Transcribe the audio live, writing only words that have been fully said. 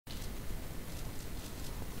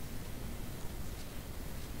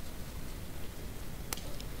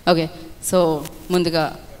Okay, so ముందుగా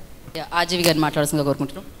RGV గారిని మాట్లాడాల్సిందిగా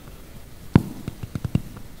కోరుకుంటున్నాం.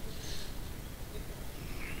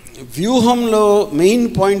 వ్యూహంలో మెయిన్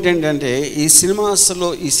పాయింట్ ఏంటంటే ఈ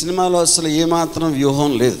సినిమాలో అసలు ఏమాత్రం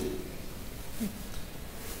వ్యూహం లేదు,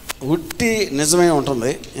 ఉట్టి నిజమే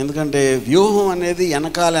ఉంటుంది. ఎందుకంటే వ్యూహం అనేది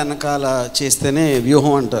వెనకాల చేస్తేనే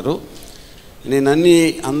వ్యూహం అంటారు. నేను అన్నీ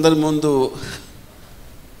అందరి ముందు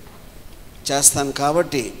చేస్తాను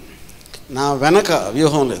కాబట్టి నా వెనక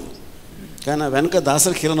వ్యూహం లేదు, కానీ నా వెనక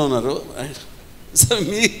దాసరి కిరణ్ ఉన్నారు. సో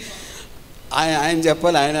ఆయన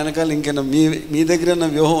చెప్పాలి, ఆయన వెనకాల ఇంకేనా మీ దగ్గర ఉన్న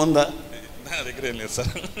వ్యూహం ఉందా? నా దగ్గర ఏం లేదు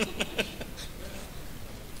sir.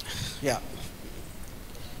 Yeah,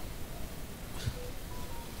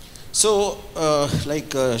 so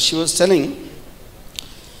like she was telling,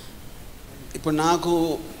 ఇప్పుడు నాకు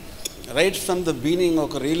రైట్ ఫ్రమ్ ద బిగినింగ్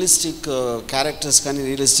ఒక రియలిస్టిక్ క్యారెక్టర్స్ కానీ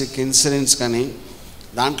రియలిస్టిక్ ఇన్సిడెంట్స్ కానీ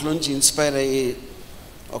దాంట్లోంచి ఇన్స్పైర్ అయ్యి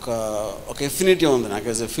ఒక ఎఫినిటీ ఉంది నాకు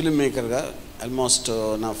యాజ్ ఎ ఫిల్మ్ మేకర్గా. ఆల్మోస్ట్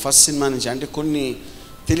నా ఫస్ట్ సినిమా నుంచి అంటే కొన్ని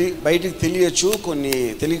బయటికి తెలియచ్చు, కొన్ని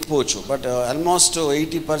తెలియకపోవచ్చు, బట్ ఆల్మోస్ట్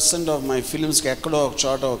 80% ఆఫ్ మై ఫిల్మ్స్కి ఎక్కడో ఒక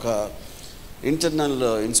చోట ఒక ఇంటర్నల్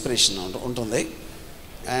ఇన్స్పిరేషన్ ఉంటుంది.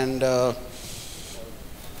 అండ్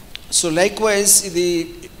సో లైక్ వైజ్ ఇది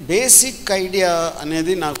బేసిక్ ఐడియా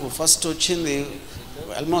అనేది నాకు ఫస్ట్ వచ్చింది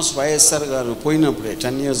ఆల్మోస్ట్ వైఎస్ఆర్ గారు పోయినప్పుడే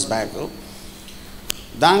 10 years బ్యాక్.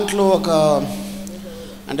 దాంట్లో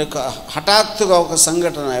అంటే ఒక హఠాత్తుగా ఒక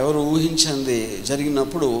సంఘటన ఎవరు ఊహించింది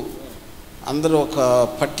జరిగినప్పుడు అందరూ ఒక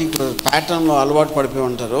పర్టిక్యులర్ ప్యాటర్న్లో అలవాటు పడిపోయి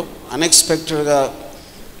ఉంటారు. అన్ఎక్స్పెక్టెడ్గా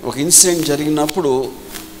ఒక ఇన్సిడెంట్ జరిగినప్పుడు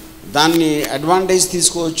దాన్ని అడ్వాంటేజ్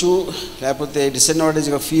తీసుకోవచ్చు, లేకపోతే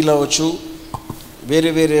డిసడ్వాంటేజ్గా ఫీల్ అవ్వచ్చు.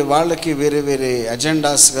 వేరే వాళ్ళకి వేరే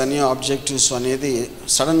అజెండాస్ కానీ ఆబ్జెక్టివ్స్ అనేది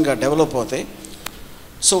సడన్గా డెవలప్ అవుతాయి.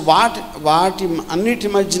 సో వాటి అన్నిటి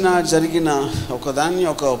మధ్యన జరిగిన ఒకదాన్ని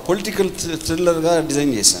ఒక పొలిటికల్ థ్రిల్లర్గా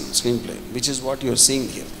డిజైన్ చేశాను screen play, which is what your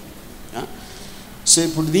seeing here. So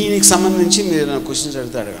ఇప్పుడు దీనికి సంబంధించి మీరు నా క్వశ్చన్స్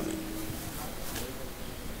అడిగితే అడగండి.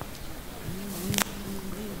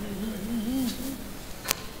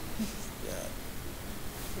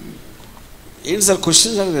 ఏంటి సార్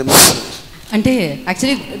క్వశ్చన్స్ అడిగారు? అంటే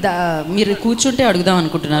యాక్చువల్లీ మీరు కూర్చుంటే అడుగుదాం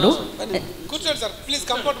అనుకుంటున్నారు. కూర్చోండి సార్ ప్లీజ్,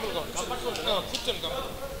 కంఫర్టబుల్గా కూర్చోండి.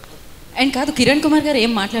 అండ్ కాదు, కిరణ్ కుమార్ గారు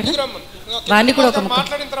ఏం మాట్లాడారు వాడిని కూడా ఒక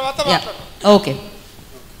మాట్లాడిన తర్వాత ఓకే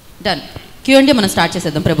డన్. Q&A మనం స్టార్ట్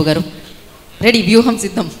చేసేద్దాం. ప్రభు గారు రెడీ, వ్యూహం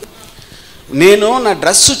సిద్ధం. నేను నా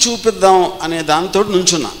డ్రెస్ చూపిద్దాం అనే దాంతో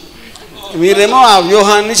నుంచున్నా, మీరేమో ఆ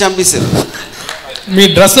వ్యూహాన్ని చంపేశారు. మీ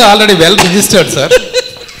dress already well registered sir.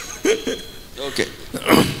 Okay,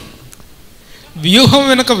 వ్యూహం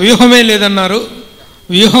వెనక వ్యూహమే లేదన్నారు.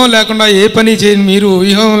 వ్యూహం లేకుండా ఏ పని చేయని మీరు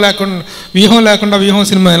వ్యూహం లేకుండా వ్యూహం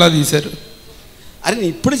సినిమా ఎలా తీశారు? అరే నేను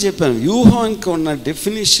ఇప్పుడు చెప్పాను, వ్యూహానికి ఉన్న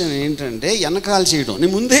డెఫినేషన్ ఏంటంటే వెనకాల చేయడం.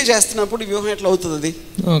 నేను ముందే చేస్తున్నప్పుడు వ్యూహం ఎట్లా అవుతుంది? అది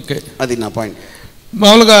ఓకే, అది నా పాయింట్.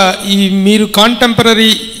 మామూలుగా మీరు కాంటెంపరీ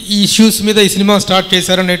ఇష్యూస్ మీద ఈ సినిమా స్టార్ట్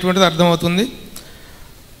చేశారనేటువంటిది అర్థమవుతుంది.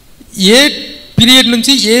 ఏ పీరియడ్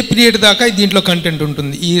నుంచి ఏ పీరియడ్ దాకా దీంట్లో కంటెంట్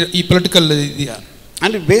ఉంటుంది ఈ పొలిటికల్ ఇది?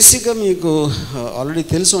 అంటే బేసిక్గా మీకు ఆల్రెడీ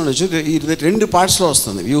తెలిసి ఉండొచ్చు, ఈ 2 పార్ట్స్లో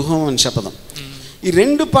వస్తుంది వ్యూహం అని చెప్పడం. ఈ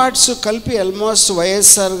 2 పార్ట్స్ కలిపి ఆల్మోస్ట్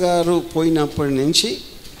వైఎస్ఆర్ గారు పోయినప్పటి నుంచి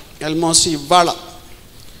ఆల్మోస్ట్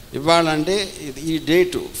ఇవాళ అంటే ఈ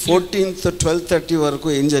డేటు 14th 12:30 వరకు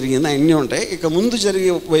ఏం జరిగిందో అన్నీ ఉంటాయి. ఇక ముందు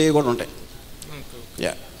జరిగిపోయే కూడా ఉంటాయి.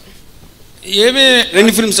 యా, ఏమే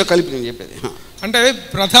 2 ఫిల్మ్స్తో కలిపి నేను చెప్పేది. అంటే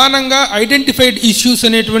ప్రధానంగా ఐడెంటిఫైడ్ ఇష్యూస్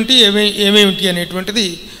అనేటువంటి ఏమేమిటి అనేటువంటిది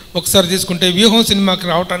ఒకసారి తీసుకుంటే వ్యూహం సినిమాకి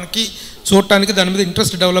రావడానికి, చూడటానికి, దాని మీద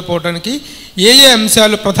ఇంట్రెస్ట్ డెవలప్ అవడానికి ఏ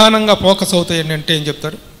అంశాలు ప్రధానంగా ఫోకస్ అవుతాయని అంటే ఏం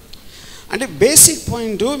చెప్తారు? అంటే బేసిక్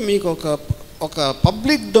పాయింట్ మీకు ఒక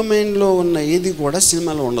పబ్లిక్ డొమైన్లో ఉన్న ఏది కూడా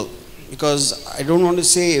సినిమాలో ఉండదు. Because I don't want to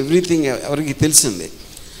say everything ఎవరికి తెలిసిందే.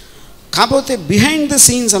 కాకపోతే బిహైండ్ ద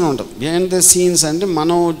సీన్స్ అని ఉంటుంది. బిహైండ్ ద సీన్స్ అంటే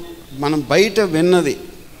మనం బయట విన్నది,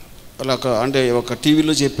 అంటే ఒక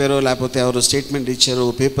టీవీలో చెప్పారో, లేకపోతే ఎవరు స్టేట్మెంట్ ఇచ్చారో,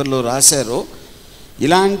 పేపర్లో రాశారో,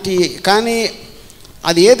 ఇలాంటి. కానీ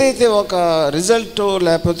అది ఏదైతే ఒక రిజల్ట్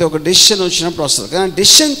లేకపోతే ఒక డెసిషన్ వచ్చినప్పుడు వస్తుంది, కానీ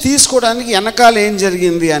డెసిషన్ తీసుకోవడానికి వెనకాల ఏం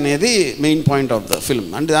జరిగింది అనేది main point of the film.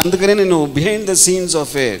 అంటే అందుకనే నేను బిహైండ్ ద సీన్స్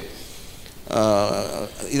ఆఫ్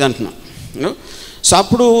ఇది అంటున్నాను. సో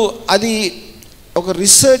అప్పుడు అది ఒక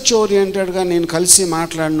రీసెర్చ్ ఓరియంటెడ్గా నేను కలిసి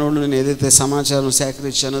మాట్లాడిన వాళ్ళు, నేను ఏదైతే సమాచారం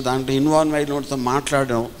సేకరించానో దాంట్లో ఇన్వాల్వ్ అయిన వాళ్ళతో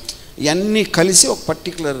మాట్లాడడం, ఇవన్నీ కలిసి ఒక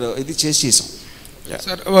పర్టికులర్ ఇది చేసాం.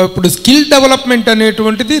 సార్ ఇప్పుడు స్కిల్ డెవలప్మెంట్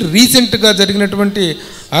అనేటువంటిది రీసెంట్గా జరిగినటువంటి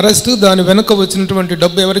అరెస్టు, దాని వెనుక వచ్చినటువంటి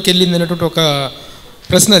డబ్బు ఎవరికి వెళ్ళింది అనేటువంటి ఒక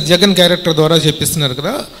ప్రశ్న జగన్ క్యారెక్టర్ ద్వారా చెప్పిస్తున్నారు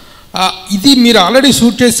కదా. ఇది మీరు ఆల్రెడీ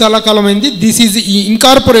షూట్ చేసి చాలా కాలం అయింది, దిస్ ఈజ్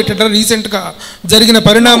ఇన్కార్పొరేటెడ్ రీసెంట్గా జరిగిన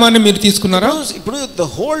పరిణామాన్ని మీరు తీసుకున్నారా? ఇప్పుడు the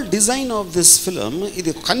whole design of this film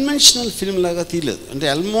ఇది కన్వెన్షనల్ ఫిల్మ్ లాగా తీయలేదు. అంటే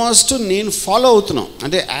ఆల్మోస్ట్ నేను ఫాలో అవుతున్నాం.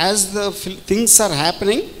 అంటే as the things are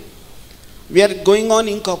happening we are going on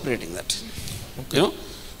incorporating that. You know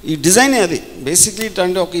ఈ డిజైన్ అది బేసిక్లీ.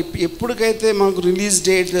 అంటే ఒక ఎప్పటికైతే మాకు రిలీజ్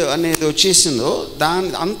డేట్ అనేది వచ్చేసిందో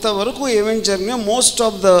అంతవరకు ఏమేమి జరిగినాయో most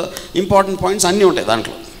of the important points అన్నీ ఉంటాయి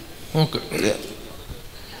దాంట్లో. ఓకే.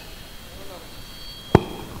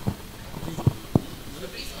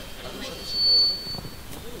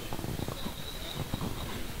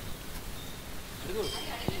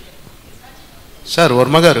 సార్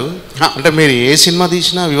వర్మ గారు, అంటే మీరు ఏ సినిమా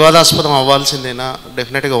తీసినా వివాదాస్పదం అవ్వాల్సిందేనా?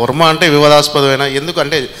 డెఫినెట్గా వర్మ అంటే వివాదాస్పదమైనా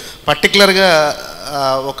ఎందుకంటే పర్టికులర్గా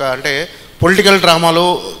ఒక అంటే పొలిటికల్ డ్రామాలో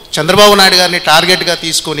చంద్రబాబు నాయుడు గారిని టార్గెట్గా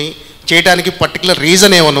తీసుకొని చేయడానికి పర్టికులర్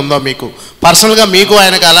రీజన్ ఏమైనా ఉందా మీకు? పర్సనల్గా మీకు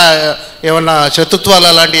ఆయనకు అలా ఏమన్నా శత్రుత్వాలు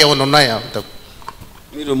అలాంటివి ఏమైనా ఉన్నాయా?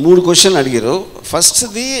 మీరు 3 క్వశ్చన్లు అడిగారు.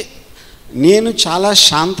 ఫస్ట్ది, నేను చాలా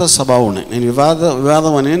శాంత స్వభావం, నేను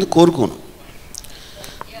వివాదం అనేది కోరుకోను.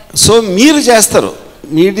 సో మీరు చేస్తారు,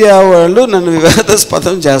 మీడియా వాళ్ళు నన్ను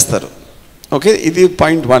వివాదాస్పదం చేస్తారు. ఓకే, ఇది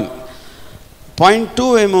పాయింట్ 1. పాయింట్ 2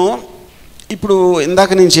 ఏమో, ఇప్పుడు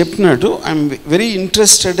ఇందాక నేను చెప్పినట్టు I'm very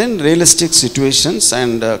interested in realistic situations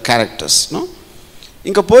and characters. No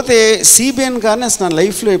ఇంకా పోతే సిబిఎన్ గారిని అసలు నా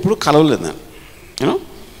లైఫ్లో ఎప్పుడు కలవలేదు నేను. యూనో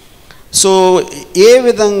సో ఏ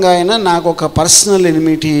విధంగా అయినా నాకు ఒక పర్సనల్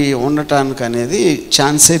ఎనిమిటీ ఉండటానికి అనేది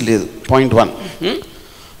ఛాన్సే లేదు. పాయింట్ 1.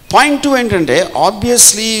 పాయింట్ 2 ఏంటంటే,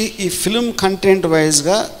 ఆబ్వియస్లీ ఈ ఫిల్మ్ కంటెంట్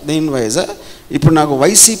వైజ్గా దేని వైజ్గా ఇప్పుడు నాకు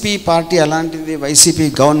వైసీపీ పార్టీ ఎలాంటిది, వైసీపీ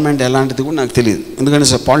గవర్నమెంట్ ఎలాంటిది కూడా నాకు తెలియదు,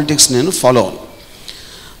 ఎందుకంటే పాలిటిక్స్ నేను ఫాలో అవ్వను.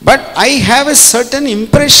 But I have a certain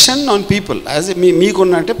impression on people. As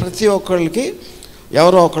మీకున్నట్టే ప్రతి ఒక్కళ్ళకి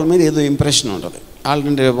ఎవరో ఒకళ్ళ మీద ఏదో ఇంప్రెషన్ ఉంటుంది.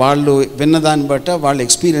 వాళ్ళంటే వాళ్ళు విన్నదాన్ని బట్టి, వాళ్ళ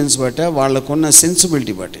ఎక్స్పీరియన్స్ బట్టి, వాళ్ళకున్న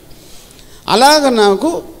సెన్సిబిలిటీ బట్టి. అలాగ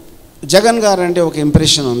నాకు జగన్ గారు అంటే ఒక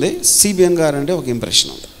ఇంప్రెషన్ ఉంది, సిబిఎన్ గారు అంటే ఒక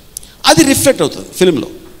ఇంప్రెషన్ ఉంది. అది రిఫ్లెక్ట్ అవుతుంది ఫిల్మ్లో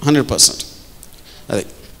 100%. అది.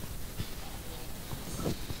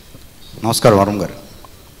 నమస్కారం వరుణ్ గారు.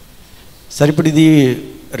 సార్ ఇప్పుడు ఇది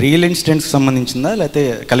రియల్ ఇన్సిడెంట్స్కి సంబంధించిందా లేకపోతే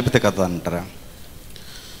కల్పిత కథ అంటారా?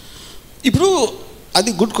 ఇప్పుడు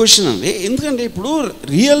అది గుడ్ క్వశ్చన్ అండి. ఎందుకంటే ఇప్పుడు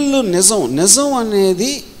రియల్ నిజం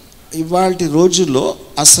అనేది ఇవాళ రోజుల్లో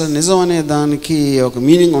అసలు నిజం అనే దానికి ఒక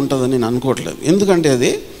మీనింగ్ ఉంటుందని నేను అనుకోవట్లేదు. ఎందుకంటే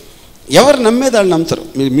అది ఎవరు నమ్మేది వాళ్ళు నమ్ముతారు.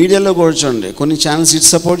 మీరు మీడియాలో కూడా చూడండి, కొన్ని ఛానల్స్ ఇటు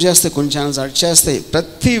సపోర్ట్ చేస్తాయి, కొన్ని ఛానల్స్ అటు చేస్తాయి.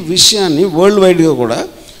 ప్రతి విషయాన్ని వరల్డ్ వైడ్గా కూడా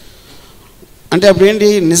అంటే అప్పుడు ఏంటి,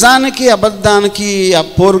 నిజానికి అబద్ధానికి ఆ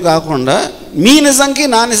పోరు కాకుండా మీ నిజంకి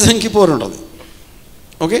నా నిజంకి పోరు ఉంటుంది.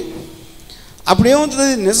 ఓకే, అప్పుడు ఏమవుతుంది,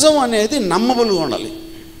 నిజం అనేది నమ్మబుల్గా ఉండాలి.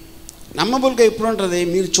 నమ్మబుల్గా ఎప్పుడు ఉంటుంది,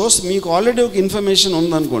 మీరు మీకు ఆల్రెడీ ఒక ఇన్ఫర్మేషన్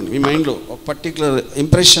ఉందనుకోండి, మీ మైండ్లో ఒక పర్టికులర్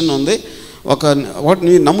ఇంప్రెషన్ ఉంది, ఒకటి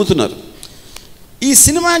మీరు నమ్ముతున్నారు. ఈ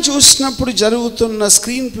సినిమా చూసినప్పుడు జరుగుతున్న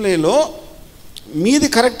స్క్రీన్ ప్లేలో మీది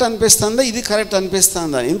కరెక్ట్ అనిపిస్తుందా, ఇది కరెక్ట్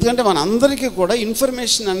అనిపిస్తుందా? ఎందుకంటే మన అందరికీ కూడా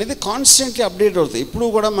ఇన్ఫర్మేషన్ అనేది కాన్స్టెంట్లీ అప్డేట్ అవుతుంది. ఇప్పుడు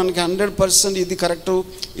కూడా మనకి 100% ఇది కరెక్టు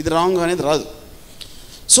ఇది రాంగ్ అనేది రాదు.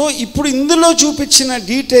 సో ఇప్పుడు ఇందులో చూపించిన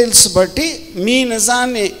డీటెయిల్స్ బట్టి మీ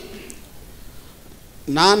నిజాన్ని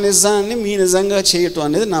నా నిజాన్ని మీ నిజంగా చేయటం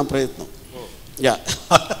అనేది నా ప్రయత్నం. Yeah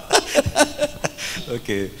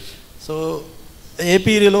okay. సో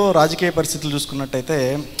ఏపీలో రాజకీయ పరిస్థితులు చూసుకున్నట్టయితే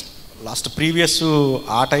లాస్ట్ ప్రీవియస్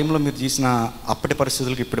ఆ టైంలో మీరు చేసిన అప్పటి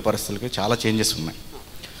పరిస్థితులకి ఇప్పటి పరిస్థితులకి చాలా చేంజెస్ ఉన్నాయి.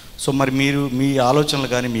 సో మరి మీరు మీ ఆలోచనలు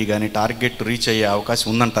కానీ మీ కానీ టార్గెట్ రీచ్ అయ్యే అవకాశం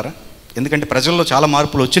ఉందంటారా? ఎందుకంటే ప్రజల్లో చాలా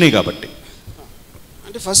మార్పులు వచ్చినాయి కాబట్టి.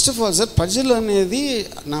 అంటే ఫస్ట్ ఆఫ్ ఆల్ సార్, ప్రజలు అనేది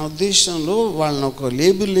నా ఉద్దేశంలో వాళ్ళని ఒక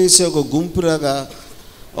లేబుల్ వేసి ఒక గుంపులాగా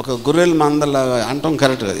ఒక గొర్రెల మందలాగా అంటాం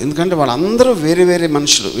కరెక్ట్ కాదు. ఎందుకంటే వాళ్ళందరూ వేరే వేరే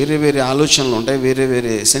మనుషులు, వేరే వేరే ఆలోచనలు ఉంటాయి, వేరే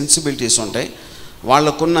వేరే సెన్సిబిలిటీస్ ఉంటాయి,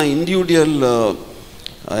 వాళ్ళకున్న ఇండివిజువల్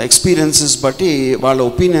ఎక్స్పీరియన్సెస్ బట్టి వాళ్ళ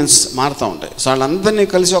ఒపీనియన్స్ మారుతూ ఉంటాయి. సో వాళ్ళందరినీ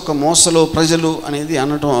కలిసి ఒక మోసలో ప్రజలు అనేది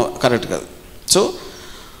అనటం కరెక్ట్ కాదు. సో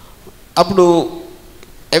అప్పుడు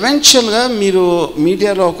ఎవెన్చువల్గా మీరు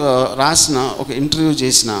మీడియాలో ఒక రాసిన, ఒక ఇంటర్వ్యూ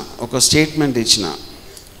చేసిన, ఒక స్టేట్మెంట్ ఇచ్చిన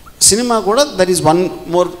సినిమా కూడా that is one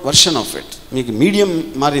more version of it. మీకు మీడియం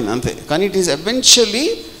మారింది అంతే, కానీ ఇట్ ఈస్ ఎవెన్చువల్లీ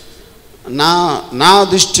నా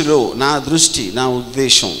దృష్టిలో నా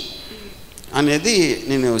ఉద్దేశం అనేది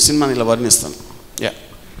నేను సినిమాని ఇలా వర్ణిస్తాను. యా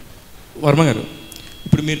వర్మ గారు,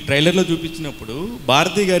 ఇప్పుడు మీరు ట్రైలర్లో చూపించినప్పుడు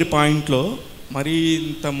భారతి గారి పాయింట్లో మరీ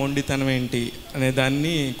ఇంత మొండితనం ఏంటి అనే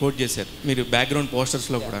దాన్ని కోట్ చేశారు మీరు బ్యాక్గ్రౌండ్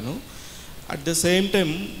పోస్టర్స్లో కూడాను. At the same time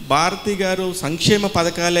Bharati గారు సంక్షేమ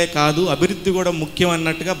పథకాలే కాదు అభివృద్ధి కూడా ముఖ్యం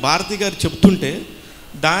అన్నట్టుగా భారతి గారు చెప్తుంటే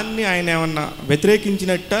దాన్ని ఆయన ఏమన్నా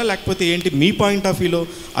వ్యతిరేకించినట్ట లేకపోతే ఏంటి మీ పాయింట్ ఆఫ్ వ్యూలో?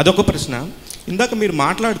 అదొక ప్రశ్న. ఇందాక మీరు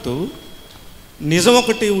మాట్లాడుతూ నిజం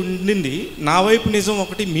ఒకటి ఉండింది, నా వైపు నిజం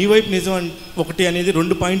ఒకటి, మీ వైపు నిజం ఒకటి అనేది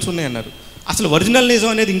 2 పాయింట్స్ ఉన్నాయన్నారు. అసలు ఒరిజినల్ నిజం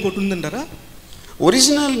అనేది ఇంకోటి ఉందంటారా?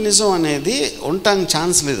 ఒరిజినల్ నిజం అనేది ఉండటానికి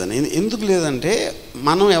ఛాన్స్ లేదని. ఎందుకు లేదంటే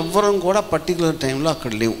మనం ఎవ్వరం కూడా పర్టికులర్ టైంలో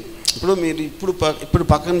అక్కడ లేవు. ఇప్పుడు మీరు ఇప్పుడు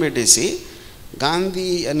పక్కన పెట్టేసి గాంధీ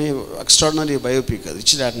అనే ఎక్స్ట్రాడినరీ బయోపిక్ అది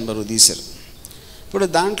రిచర్డ్ అటెన్బరో తీశారు. ఇప్పుడు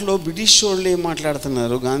దాంట్లో బ్రిటిష్ వాళ్ళు ఏం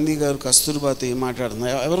మాట్లాడుతున్నారు, గాంధీ గారు కస్తూర్బాతో ఏం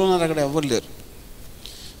మాట్లాడుతున్నారు, ఎవరున్నారు అక్కడ? ఎవరు లేరు.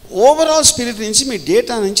 ఓవరాల్ స్పిరిట్ నుంచి మీ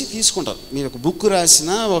డేటా నుంచి తీసుకుంటారు. మీరు ఒక బుక్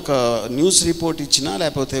రాసినా, ఒక న్యూస్ రిపోర్ట్ ఇచ్చినా,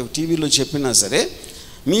 లేకపోతే టీవీలో చెప్పినా సరే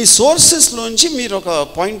మీ సోర్సెస్లోంచి మీరు ఒక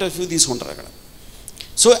పాయింట్ ఆఫ్ వ్యూ తీసుకుంటారు అక్కడ.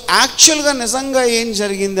 సో యాక్చువల్గా నిజంగా ఏం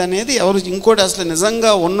జరిగింది అనేది ఎవరు ఇంకోటి అసలు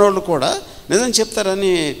నిజంగా ఉన్నోళ్ళు కూడా నిజం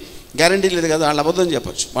చెప్తారని గ్యారంటీ లేదు కదా, వాళ్ళు అబద్ధం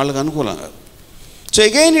చెప్పచ్చు వాళ్ళకి అనుకూలంగా. So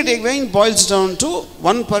again boils down to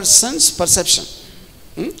one persons perception.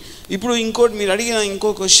 ఇప్పుడు ఇంకోటి మీరు అడిగిన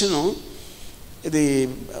ఇంకో క్వశ్చను, ఇది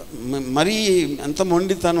మరీ ఎంత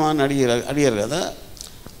మొండితనం అని అడిగారు కదా,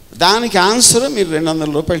 దానికి ఆన్సర్ మీరు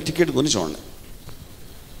 200 రూపాయల టికెట్ కొని చూడండి.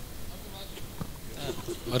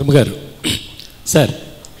 వర్మ గారు సార్,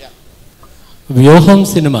 వ్యూహం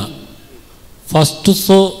సినిమా ఫస్ట్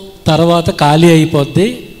షో తర్వాత ఖాళీ అయిపోద్ది,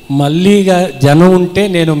 మళ్ళీగా జనం ఉంటే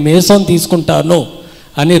నేను మేసం తీసుకుంటాను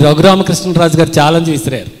అని రఘురామకృష్ణరాజు గారు ఛాలెంజ్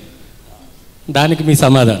విసిరారు. దానికి మీ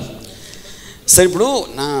సమాధానం? సార్ ఇప్పుడు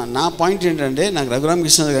నా పాయింట్ ఏంటంటే, నాకు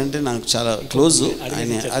రఘురామకృష్ణ గారు అంటే నాకు చాలా క్లోజు.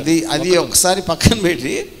 ఆయన అది ఒకసారి పక్కన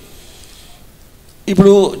పెట్టి,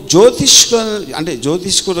 ఇప్పుడు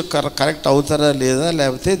జ్యోతిష్కుడు కరెక్ట్ అవుతారా లేదా,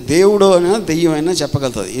 లేకపోతే దేవుడు అయినా దెయ్యమైనా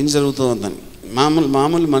చెప్పగలుగుతుంది ఏం జరుగుతుందని.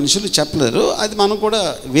 మామూలు మనుషులు చెప్పలేరు. అది మనం కూడా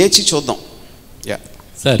వేచి చూద్దాం.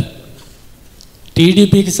 సార్,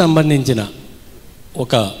 టీడీపీకి సంబంధించిన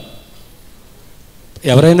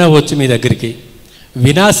ఎవరైనా వచ్చి మీ దగ్గరికి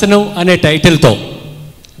వినాశనం అనే టైటిల్తో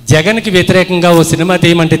జగన్కి వ్యతిరేకంగా ఓ సినిమా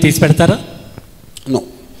తీయమంటే తీసి పెడతారా? నో.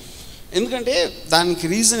 ఎందుకంటే దానికి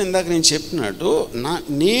రీజన్ ఇందాక నేను చెప్పినట్టు,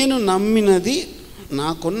 నేను నమ్మినది,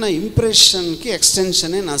 నాకున్న ఇంప్రెషన్కి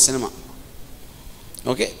ఎక్స్టెన్షనే నా సినిమా.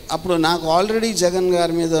 ఓకే, అప్పుడు నాకు ఆల్రెడీ జగన్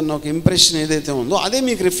గారి మీద ఉన్న ఒక ఇంప్రెషన్ ఏదైతే ఉందో అదే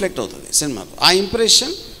మీకు రిఫ్లెక్ట్ అవుతుంది సినిమాకు. ఆ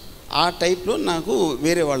ఇంప్రెషన్ ఆ టైప్లో నాకు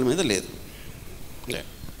వేరే వాళ్ళ మీద లేదు.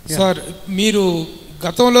 సార్, మీరు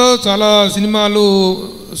గతంలో చాలా సినిమాలు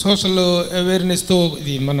సోషల్ అవేర్నెస్తో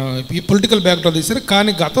ఇది మన పొలిటికల్ బ్యాక్డ్రాప్ తీశారు,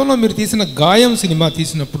 కానీ గతంలో మీరు తీసిన గాయం సినిమా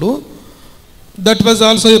తీసినప్పుడు that was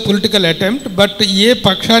also a political attempt, but ఏ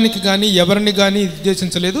పక్షానికి కానీ ఎవరిని కానీ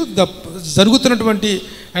ఉద్దేశించలేదు. జరుగుతున్నటువంటి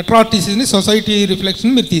అట్రాసిటీస్ని, సొసైటీ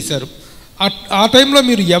రిఫ్లెక్షన్ మీరు తీశారు. ఆ టైంలో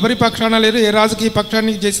మీరు ఎవరి పక్షాన లేరు, ఏ రాజకీయ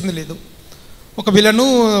పక్షానికి చేసింది లేదు. ఒక విలను,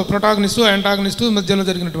 ప్రొటాగనిస్టు, యాంటాగనిస్టు మధ్యలో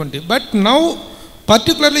జరిగినటువంటి. But now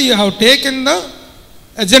particularly you have taken the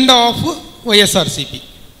agenda of YSRCP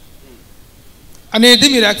అనేది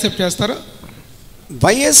మీరు యాక్సెప్ట్ చేస్తారా?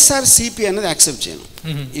 వైఎస్ఆర్సిపి అనేది యాక్సెప్ట్ చేయను.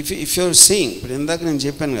 ఇఫ్ యూఆర్ సీయింగ్, ఇప్పుడు ఇందాక నేను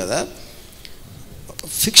చెప్పాను కదా,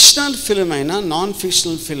 ఫిక్షనల్ ఫిల్మ్ అయినా నాన్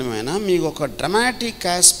ఫిక్షనల్ ఫిల్మ్ అయినా మీకు ఒక డ్రమాటిక్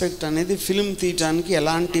ఆస్పెక్ట్ అనేది ఫిల్మ్ తీయటానికి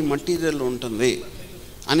ఎలాంటి మటీరియల్ ఉంటుంది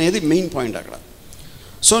అనేది మెయిన్ పాయింట్ అక్కడ.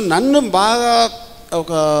 సో నన్ను బాగా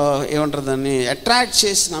ఏమంటారు దాన్ని అట్రాక్ట్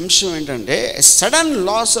చేసిన అంశం ఏంటంటే, sudden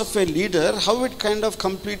loss of a leader, how it kind of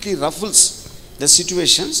completely ruffles the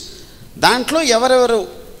situations. దాంట్లో ఎవరెవరు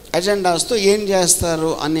అజెండాస్తో ఏం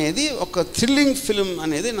చేస్తారు అనేది ఒక థ్రిల్లింగ్ ఫిల్మ్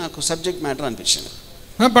అనేది నాకు సబ్జెక్ట్ మ్యాటర్ అనిపించింది.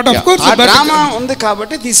 బట్ ఆఫ్ కోర్స్ డ్రామా ఉంది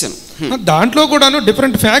కాబట్టి తీసాను. దాంట్లో కూడాను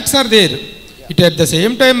different facts are there. It at the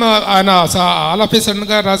same time ఆయన ఆల్ ఆఫ్ ఏ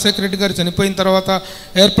సడన్గా రాజశేఖర రెడ్డి గారు చనిపోయిన తర్వాత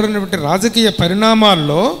ఏర్పడినటువంటి రాజకీయ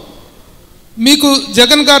పరిణామాల్లో మీకు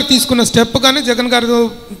జగన్ గారు తీసుకున్న స్టెప్ కానీ, జగన్ గారి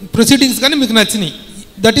ప్రొసీడింగ్స్ కానీ మీకు నచ్చినాయి.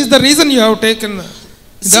 That is the reason you have taken.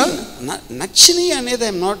 నచ్చినాయి అనేది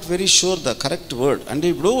I'm not very sure the correct word. అంటే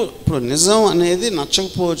ఇప్పుడు నిజం అనేది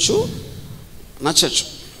నచ్చకపోవచ్చు, నచ్చచ్చు.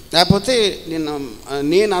 లేకపోతే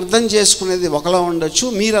నేను అర్థం చేసుకునేది ఒకలా ఉండొచ్చు,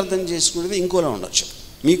 మీరు అర్థం చేసుకునేది ఇంకోలా ఉండొచ్చు.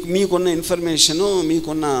 మీకున్న ఇన్ఫర్మేషను,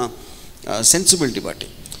 మీకున్న సెన్సిబిలిటీ బట్టి.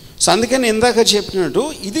 సో అందుకని ఇందాక చెప్పినట్టు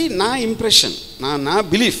ఇది నా ఇంప్రెషన్, నా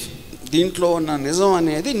బిలీఫ్. దీంట్లో ఉన్న నిజం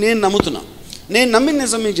అనేది నేను నమ్ముతున్నా. నేను నమ్మిన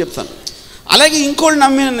నిజం మీకు చెప్తాను. అలాగే ఇంకోళ్ళు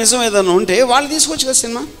నమ్మిన నిజం ఏదైనా ఉంటే వాళ్ళు తీసుకొచ్చు కదా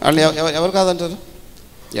సినిమా. వాళ్ళు ఎవరు కాదంటారు?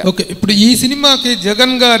 ఓకే, ఇప్పుడు ఈ సినిమాకి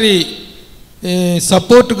జగన్ గారి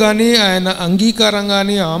సపోర్ట్ కానీ, ఆయన అంగీకారం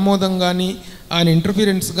కానీ, ఆమోదం కానీ, ఆయన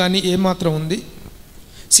ఇంటర్ఫీరెన్స్ కానీ ఏమాత్రం ఉంది?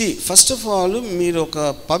 ఫస్ట్ ఆఫ్ ఆల్ మీరు ఒక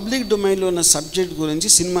పబ్లిక్ డొమైన్లో ఉన్న సబ్జెక్ట్ గురించి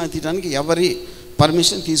సినిమా తీయడానికి ఎవరి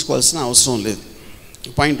పర్మిషన్ తీసుకోవాల్సిన అవసరం లేదు.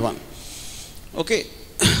 పాయింట్ 1. ఓకే,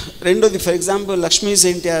 రెండోది, ఫర్ ఎగ్జాంపుల్ లక్ష్మీస్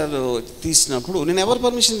ఎన్టీఆర్ తీసినప్పుడు నేను ఎవరి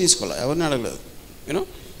పర్మిషన్ తీసుకోవాలి, ఎవరిని అడగలేదు. యూనో,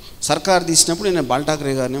 సర్కార్ తీసినప్పుడు నేను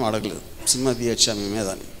బాల్టాకరే గారిని అడగలేదు సినిమా తీయచ్చా మీ మీద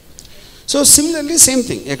అని. సో సిమిలర్లీ సేమ్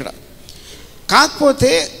థింగ్ ఇక్కడ.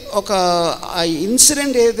 కాకపోతే ఒక ఆ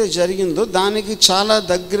ఇన్సిడెంట్ ఏదైతే జరిగిందో దానికి చాలా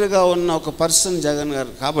దగ్గరగా ఉన్న ఒక పర్సన్ జగన్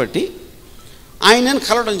గారు కాబట్టి ఆయనను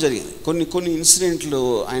కలవడం జరిగింది, కొన్ని ఇన్సిడెంట్లు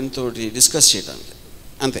ఆయనతోటి డిస్కస్ చేయడానికి,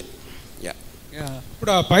 అంతే.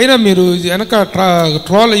 ఇప్పుడు ఆ పైన మీరు వెనక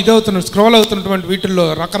స్క్రోల్ అవుతున్నటువంటి వీటిల్లో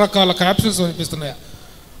రకరకాల క్యాప్షన్స్ అనిపిస్తున్నాయి.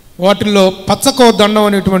 వాటిల్లో పచ్చకో దండం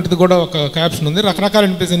అనేటువంటిది కూడా ఒక క్యాప్షన్ ఉంది. రకరకాలు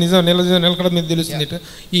అనిపిస్తుంది, నిజం నిలకడ మీద తెలుస్తుంది.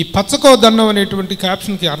 ఈ పచ్చకో దండం అనేటువంటి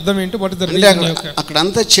క్యాప్షన్కి అర్థం ఏంటి? What is the reason? అక్కడ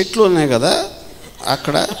అంతా చెట్లు ఉన్నాయి కదా,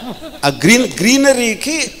 అక్కడ ఆ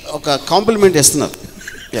గ్రీనరీకి ఒక కాంప్లిమెంట్ ఇస్తున్నారు.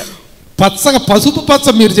 పచ్చగా పసుపు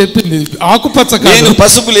పచ్చ మీరు చెప్పింది ఆకుపచ్చ కాదు,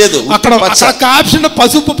 పసుపు లేదు అక్కడ క్యాప్షన్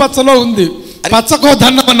పసుపు పచ్చలో ఉంది. పచ్చకో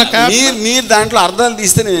దండం అన్న మీరు దాంట్లో అర్థాలు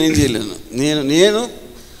తీస్తే నేను ఏం చేయలేను. నేను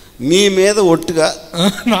మీ మీద ఒట్టుగా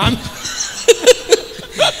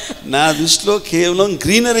నా దృష్టిలో కేవలం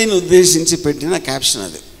గ్రీనరీని ఉద్దేశించి పెట్టిన క్యాప్షన్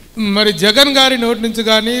అది. మరి జగన్ గారి నోటి నుంచి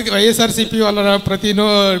కానీ వైఎస్ఆర్సీపీ వాళ్ళ ప్రతి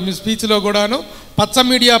స్పీచ్లో కూడాను పచ్చ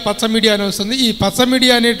మీడియా అని వస్తుంది. ఈ పచ్చ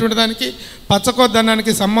మీడియా అనేటువంటి దానికి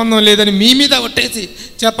పచ్చకోద్దనానికి సంబంధం లేదని మీ మీద ఒట్టేసి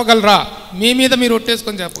చెప్పగలరా? మీ మీద మీరు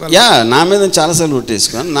ఒట్టేసుకొని చెప్పగలరా? నా మీద చాలాసార్లు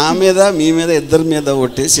ఒట్టేసుకున్నాను, నా మీద మీ మీద ఇద్దరి మీద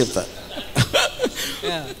ఒట్టేసి చెప్తా.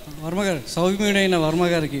 వర్మ గారు, సౌమ్యుడైన వర్మ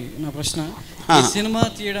గారికి నా ప్రశ్న, ఈ సినిమా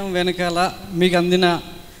తీయడం వెనకాల మీకు అందిన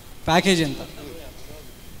ప్యాకేజ్ ఎంత?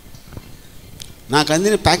 నాకు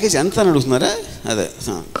అందిన ప్యాకేజ్ ఎంత అని అడుగుతున్నారా? అదే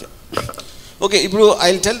ఓకే. ఇప్పుడు I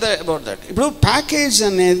will tell about that. ఇప్పుడు ప్యాకేజ్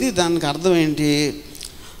అనేది దానికి అర్థం ఏంటి?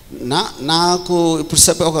 నాకు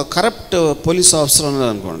ఇప్పుడు ఒక కరప్ట్ పోలీస్ ఆఫీసర్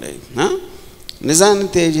ఉన్నారు అనుకోండి, నిజాన్ని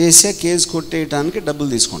చేసే కేసు కొట్టేయడానికి డబ్బులు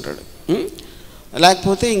తీసుకుంటాడు.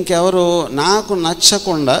 లేకపోతే ఇంకెవరో నాకు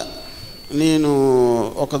నచ్చకుండా నేను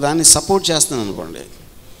ఒకదాన్ని సపోర్ట్ చేస్తాను అనుకోండి,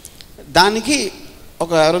 దానికి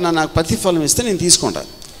ఎవరైనా నాకు ప్రతిఫలం ఇస్తే నేను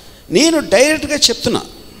తీసుకుంటాను. నేను డైరెక్ట్గా చెప్తున్నా,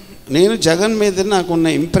 నేను జగన్ మీద నాకున్న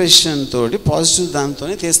ఇంప్రెషన్ తోటి పాజిటివ్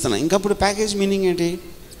దాంతోనే తీస్తున్నా. ఇంకప్పుడు ప్యాకేజ్ మీనింగ్ ఏంటి?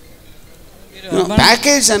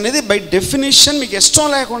 ప్యాకేజ్ అనేది బై డెఫినేషన్ మీకు ఇష్టం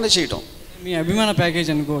లేకుండా చేయటం. మీ అభిమాన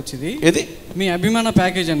ప్యాకేజ్ అనుకోవచ్చు ఇది. ఏది మీ అభిమాన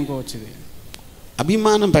ప్యాకేజ్ అనుకోవచ్చు ఇది?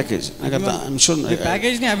 అభిమానం ప్యాకేజ్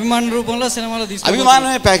ప్యాకేజ్ని అభిమాన రూపంలో సినిమాలో తీసుకు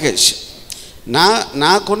అభిమానమే ప్యాకేజ్.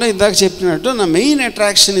 నాకున్న ఇందాక చెప్పినట్టు నా main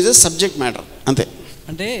attraction is subject matter, అంతే.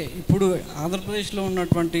 అంటే ఇప్పుడు ఆంధ్రప్రదేశ్లో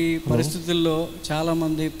ఉన్నటువంటి పరిస్థితుల్లో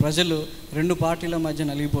చాలామంది ప్రజలు రెండు పార్టీల మధ్య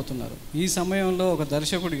నలిగిపోతున్నారు. ఈ సమయంలో ఒక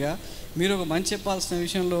దర్శకుడిగా మీరు ఒక మంచి చెప్పాల్సిన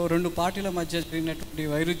విషయంలో రెండు పార్టీల మధ్య జరిగినటువంటి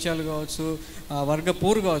వైరుధ్యాలు కావచ్చు, వర్గ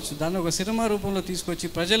పోరు కావచ్చు, దాన్ని ఒక సినిమా రూపంలో తీసుకొచ్చి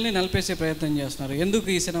ప్రజల్ని నలిపేసే ప్రయత్నం చేస్తున్నారు. ఎందుకు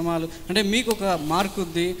ఈ సినిమాలు అంటే మీకు ఒక మార్క్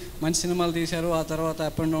ఉంది, మంచి సినిమాలు తీశారు, ఆ తర్వాత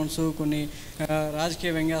అప్ అండ్ డౌన్స్, కొన్ని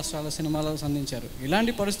రాజకీయ వ్యంగ్యాస్త్రాల సినిమాలు సంధించారు.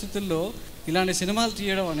 ఇలాంటి పరిస్థితుల్లో ఇలాంటి సినిమాలు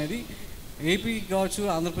తీయడం అనేది ఏపీ కావచ్చు,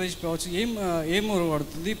 ఆంధ్రప్రదేశ్ కావచ్చు ఏం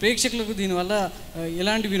పడుతుంది? ప్రేక్షకులకు దీనివల్ల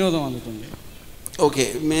ఎలాంటి వినోదం అందుతుంది? ఓకే,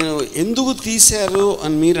 నేను ఎందుకు తీశారు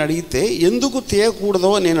అని మీరు అడిగితే ఎందుకు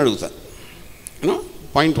తీయకూడదో నేను అడుగుతాను.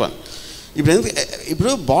 పాయింట్ 1.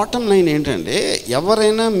 ఇప్పుడు బాటమ్ లైన్ ఏంటంటే,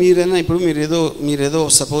 ఎవరైనా మీరేదో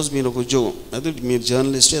సపోజ్ మీరు ఒక ఉద్యోగం, అదే మీరు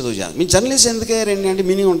జర్నలిస్ట్ ఏదో చేయాలి. మీ జర్నలిస్ట్ ఎందుకే అంటే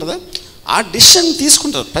మీనింగ్ ఉంటుందా? ఆ డిసిషన్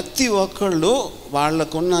తీసుకుంటారు. ప్రతి ఒక్కళ్ళు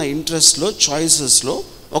వాళ్ళకున్న ఇంట్రెస్ట్లో, చాయిసెస్లో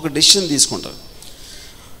ఒక డెసిషన్ తీసుకుంటారు.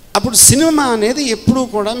 అప్పుడు సినిమా అనేది ఎప్పుడూ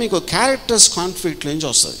కూడా మీకు క్యారెక్టర్స్ కాన్ఫ్లిక్ట్ నుంచి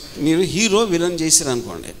వస్తుంది. మీరు హీరో విలన్ చేశారు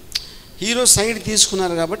అనుకోండి, హీరో సైడ్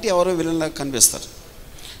తీసుకున్నారు కాబట్టి ఎవరో విలన్ లాగా కనిపిస్తారు.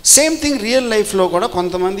 సేమ్ థింగ్ రియల్ లైఫ్లో కూడా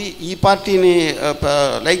కొంతమంది ఈ పార్టీని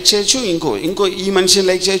లైక్ చేయొచ్చు, ఇంకో ఈ మనిషిని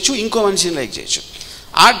లైక్ చేయొచ్చు, ఇంకో మనిషిని లైక్ చేయొచ్చు.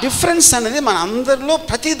 ఆ డిఫరెన్స్ అనేది మన అందరిలో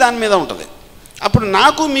ప్రతి దాని మీద ఉంటుంది. అప్పుడు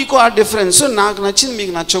నాకు మీకు ఆ డిఫరెన్స్, నాకు నచ్చింది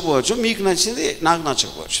మీకు నచ్చకపోవచ్చు, మీకు నచ్చింది నాకు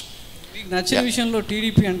నచ్చకపోవచ్చు. నచ్చిన విషయంలో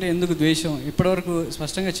టీడీపీ అంటే ఎందుకు ద్వేషం ఇప్పటివరకు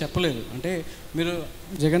స్పష్టంగా చెప్పలేదు. అంటే మీరు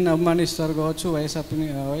జగన్ అభిమానిస్తారు కావచ్చు,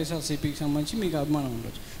 వైఎస్ఆర్సీపీకి సంబంధించి మీకు అభిమానం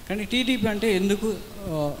ఉండొచ్చు, కానీ టీడీపీ అంటే ఎందుకు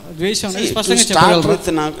ద్వేషం అనేది స్పష్టంగా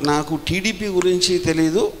చెప్పగలరు? నాకు టీడీపీ గురించి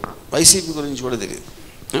తెలియదు, వైసీపీ గురించి కూడా తెలియదు.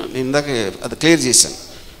 నేను ఇందాక అది క్లియర్ చేశాను.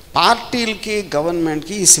 పార్టీలకి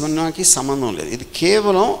గవర్నమెంట్కి ఈ సినిమాకి సంబంధం లేదు. ఇది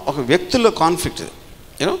కేవలం ఒక వ్యక్తుల కాన్ఫ్లిక్ట్.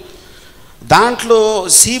 యూనో, దాంట్లో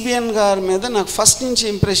సిబిఎన్ గారి మీద నాకు ఫస్ట్ నుంచి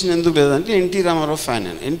ఇంప్రెషన్ ఎందుకు లేదంటే ఎన్టీ రామారావు ఫ్యాన్.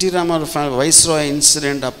 నేను NT Ramarao fan. Viceroy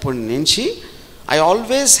incident అప్పటి నుంచి I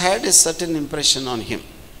always had a certain impression on him.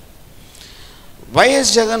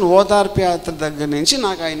 YS Jagan ఓదార్పు యాత్ర దగ్గర నుంచి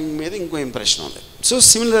నాకు ఆయన మీద ఇంకో ఇంప్రెషన్ ఉంది. సో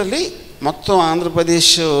సిమిలర్లీ మొత్తం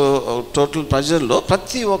ఆంధ్రప్రదేశ్ టోటల్ ప్రజల్లో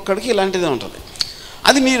ప్రతి ఒక్కడికి ఇలాంటిదే ఉంటుంది.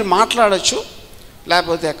 అది మీరు మాట్లాడచ్చు,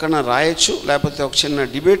 లేకపోతే ఎక్కడన్నా రాయొచ్చు, లేకపోతే ఒక చిన్న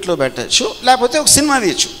డిబేట్లో పెట్టచ్చు, లేకపోతే ఒక సినిమా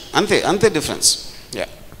తీయచ్చు, అంతే డిఫరెన్స్.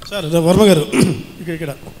 సార్ వర్మ గారు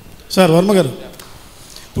ఇక్కడ సార్ వర్మ గారు,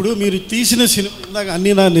 ఇప్పుడు మీరు తీసిన సినిమా ఇందాక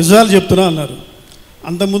అన్ని నా నిజాలు చెప్తున్నా అన్నారు.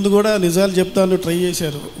 అంతకుముందు కూడా నిజాలు చెప్తాను ట్రై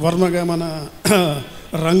చేశారు వర్మగా. మన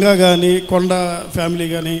రంగా కానీ కొండ ఫ్యామిలీ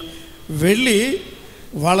కానీ వెళ్ళి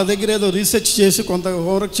వాళ్ళ దగ్గర ఏదో రీసెర్చ్ చేసి కొంత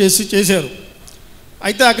హోంవర్క్ చేశారు.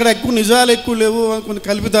 అయితే అక్కడ ఎక్కువ నిజాలు ఎక్కువ లేవు, కొన్ని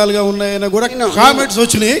కల్పితాలుగా ఉన్నాయని కూడా కామెంట్స్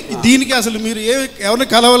వచ్చినాయి. దీనికి అసలు మీరు ఎవరిని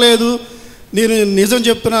కలవలేదు, నేను నిజం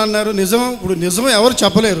చెప్తున్నా అన్నారు. ఇప్పుడు నిజం ఎవరు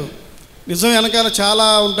చెప్పలేరు, నిజం వెనకాల చాలా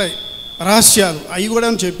ఉంటాయి రహస్యాలు, అవి కూడా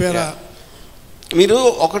చెప్పారా? మీరు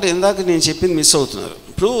ఒకటి ఇందాక నేను చెప్పింది మిస్ అవుతున్నారు.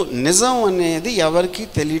 ఇప్పుడు నిజం అనేది ఎవరికి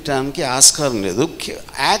తెలియటానికి ఆస్కారం లేదు.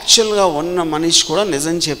 యాక్చువల్గా ఉన్న మనిషి కూడా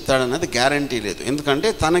నిజం చెప్తాడన్నది గ్యారంటీ లేదు. ఎందుకంటే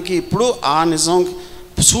తనకి ఇప్పుడు ఆ నిజం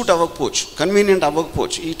సూట్ అవ్వకపోవచ్చు, కన్వీనియంట్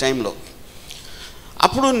అవ్వకపోవచ్చు ఈ టైంలో.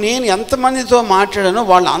 అప్పుడు నేను ఎంతమందితో మాట్లాడానో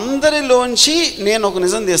వాళ్ళందరిలోంచి నేను ఒక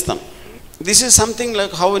నిజం తీస్తాను. This is something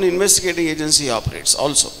like how N investigating agency operates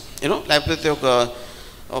also, you know. లేకపోతే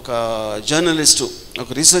ఒక జర్నలిస్టు, ఒక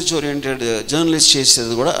రీసెర్చ్ ఓరియంటెడ్ జర్నలిస్ట్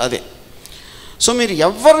చేసేది కూడా అదే. సో మీరు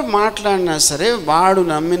ఎవరు మాట్లాడినా సరే వాడు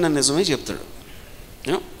నమ్మిన నిజమే చెప్తాడు.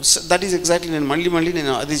 యూనో, దట్ ఈజ్ ఎగ్జాక్ట్లీ నేను మళ్ళీ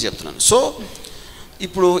నేను అది చెప్తున్నాను. సో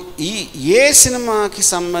ఇప్పుడు ఏ సినిమాకి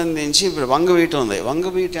సంబంధించి ఇప్పుడు వంగవీట ఉంది.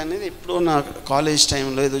 వంగవీట అనేది ఎప్పుడో నా కాలేజ్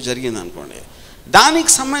టైంలో ఏదో జరిగింది అనుకోండి.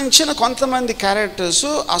 దానికి సంబంధించిన కొంతమంది క్యారెక్టర్స్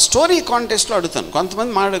ఆ స్టోరీ కాంటెస్ట్లో అడుగుతాను,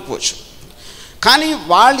 కొంతమంది మాట్లాడకపోవచ్చు. కానీ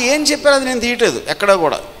వాళ్ళు ఏం చెప్పారు అది నేను తీయట్లేదు ఎక్కడా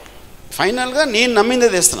కూడా. ఫైనల్గా నేను నమ్మిందే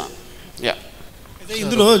తీస్తున్నాను. అయితే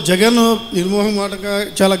ఇందులో జగన్ నిర్మోహమాటగా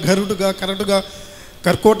చాలా గరుడుగా కరెక్ట్గా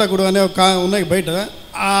కర్కోటకుడు అనే ఉన్నాయి బయట.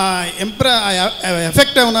 ఆ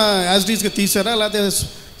ఎఫెక్ట్ ఏమైనా యాజ్ డీస్గా తీసారా, లేకపోతే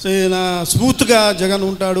స్మూత్గా జగన్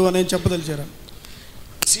ఉంటాడు అని చెప్పదలిచారా?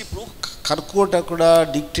 ఇప్పుడు కర్కోటకుడా,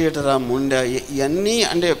 డిక్టేటరా, ముండా ఇవన్నీ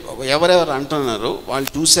అంటే ఎవరెవరు అంటున్నారు, వాళ్ళు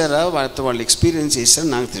చూసారా, వాళ్ళతో వాళ్ళు ఎక్స్పీరియన్స్ చేశారా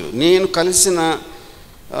నాకు తెలియదు. నేను కలిసిన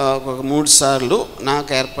ఒక 3 సార్లు నాకు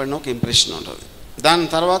ఏర్పడిన ఒక ఇంప్రెషన్ ఉంటుంది. దాని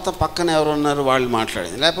తర్వాత పక్కన ఎవరు ఉన్నారు వాళ్ళు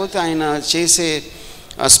మాట్లాడింది, లేకపోతే ఆయన చేసే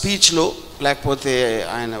స్పీచ్లో, లేకపోతే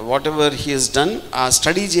ఆయన what ever he has done ఆ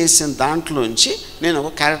స్టడీ చేసిన దాంట్లోంచి నేను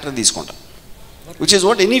ఒక క్యారెక్టర్ తీసుకుంటాను, which is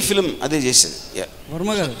what any film అదే చేసేది.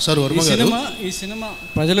 వర్మ గారు, ఈ సినిమా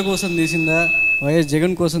ప్రజల కోసం తీసిందా, వైఎస్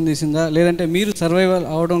జగన్ కోసం తీసిందా, లేదంటే మీరు సర్వైవల్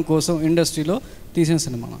అవడం కోసం ఇండస్ట్రీలో తీసిన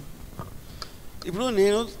సినిమా? ఇప్పుడు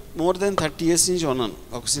నేను మోర్ దెన్ 30 years నుంచి ఉన్నాను.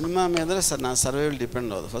 ఒక సినిమా మీద నా సర్వైవల్ డిపెండ్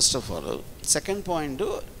అవ్వదు first of all. Second point,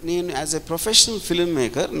 నేను as a professional film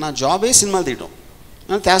maker నా జాబే సినిమాలు తీయడం,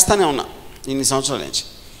 నేను చేస్తానే ఉన్నా ఇన్ని సంవత్సరాల నుంచి.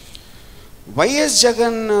 వైఎస్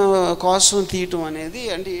జగన్ కోసం తీయటం అనేది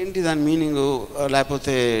అంటే ఏంటి దాని మీనింగు,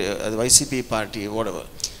 లేకపోతే అది వైసీపీ పార్టీ ఓడవర్.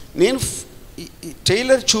 నేను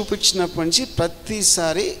ట్రైలర్ చూపించినప్పటి నుంచి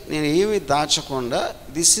ప్రతిసారి నేను ఏమి దాచకుండా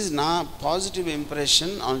దిస్ ఈజ్ నా పాజిటివ్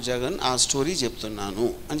ఇంప్రెషన్ ఆన్ జగన్, ఆ స్టోరీ చెప్తున్నాను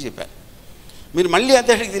అని చెప్పాను. మీరు మళ్ళీ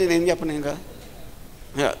అదే అడిగితే నేను ఏం చెప్పను ఇంకా.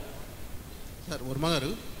 సార్ వర్మ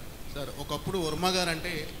గారు, సార్ ఒకప్పుడు వర్మ గారు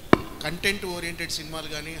అంటే కంటెంట్ ఓరియంటెడ్ సినిమాలు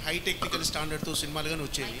కానీ హై టెక్నికల్ స్టాండర్డ్తో సినిమాలు కానీ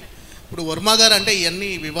వచ్చేవి. ఇప్పుడు వర్మ గారు అంటే ఇవన్నీ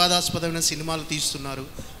వివాదాస్పదమైన సినిమాలు తీస్తున్నారు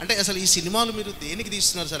అంటే అసలు ఈ సినిమాలు మీరు దేనికి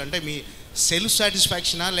తీస్తున్నారు సార్? అంటే మీ సెల్ఫ్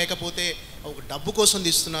సాటిస్ఫాక్షనా, లేకపోతే ఒక డబ్బు కోసం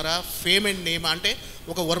తీస్తున్నారా, ఫేమ్ అండ్ నేమ్? అంటే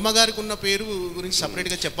ఒక వర్మ గారికి ఉన్న పేరు గురించి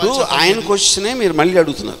సపరేట్గా చెప్పాలి. ఆయన క్వశ్చనే మీరు మళ్ళీ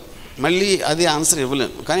అడుగుతున్నారు, మళ్ళీ అది ఆన్సర్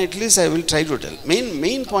ఇవ్వలేను. కానీ at least I will try to tell.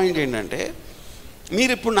 Main point ఏంటంటే,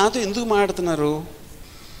 మీరు ఇప్పుడు నాతో ఎందుకు మాట్లాడుతున్నారు?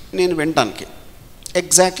 నేను వినటానికి,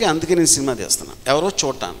 ఎగ్జాక్ట్లీ అందుకే నేను సినిమా తీస్తున్నాను. ఎవరో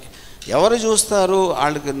చూడటానికి. ఎవరు చూస్తారు,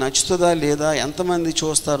 వాళ్ళకి నచ్చుతుందా లేదా, ఎంతమంది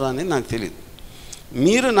చూస్తారు అనేది నాకు తెలియదు.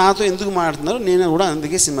 మీరు నాతో ఎందుకు మాట్లాడుతున్నారు, నేను కూడా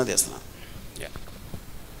అందుకే సినిమా తీస్తున్నాను.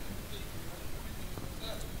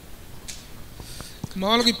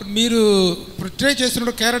 మామూలుగా ఇప్పుడు మీరు portray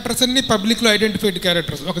చేస్తున్న క్యారెక్టర్స్ అన్ని పబ్లిక్లో ఐడెంటిఫైడ్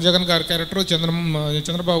క్యారెక్టర్స్. ఒక జగన్ గారి క్యారెక్టరు,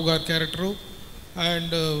 చంద్రబాబు గారి క్యారెక్టరు,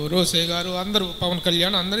 అండ్ రోసే గారు, అందరూ పవన్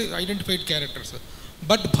కళ్యాణ్, అందరూ ఐడెంటిఫైడ్ క్యారెక్టర్స్.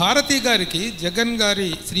 బట్ భారతి గారికి, జగన్ గారి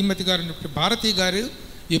శ్రీమతి గారి భారతి గారు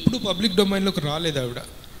ఎప్పుడు పబ్లిక్ డొమైన్లోకి రాలేదు. ఆవిడ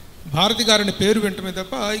భారతి గారిని పేరు వెంటనే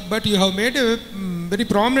తప్ప. But you have made a very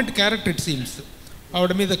prominent character it seems.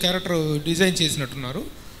 ఆవిడ మీద క్యారెక్టర్ డిజైన్ చేసినట్టున్నారు.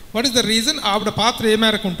 What is the reason? ఆవిడ పాత్ర ఏ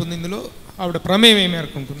మేరకు ఉంటుంది ఇందులో, ఆవిడ ప్రమేయం ఏ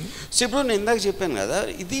మేరకు ఉంటుంది? సో ఇప్పుడు నేను ఇందాక చెప్పాను కదా,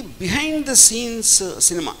 ఇది behind the scenes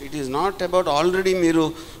cinema. It is not about already మీరు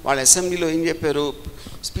వాళ్ళ అసెంబ్లీలో ఏం చెప్పారు,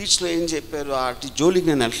 స్పీచ్లో ఏం చెప్పారు, అటు జోలికి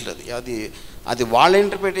నేను వెళ్ళట్లేదు. అది వాళ్ళ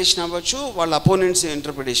ఇంటర్ప్రిటేషన్ అవ్వచ్చు, వాళ్ళ అపోనెంట్స్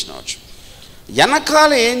ఇంటర్ప్రిటేషన్ అవ్వచ్చు.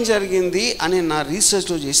 వెనకాల ఏం జరిగింది అని నా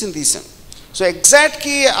రీసెర్చ్లో చేసి తీశాను. సో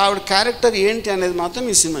ఎగ్జాక్ట్గా ఆవిడ క్యారెక్టర్ ఏంటి అనేది మాత్రం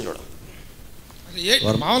ఈ సినిమా చూడాలి.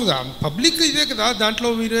 మామూలుగా పబ్లిక్ ఇదే కదా, దాంట్లో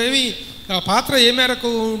మీరు ఏమి పాత్ర ఏ మేరకు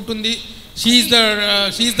ఉంటుంది,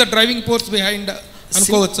 she is the driving force behind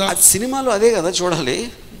అనుకోవచ్చా? సినిమాలో అదే కదా చూడాలి.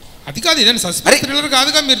 అది కాదు, ఇదని సస్పెన్స్ థ్రిల్లర్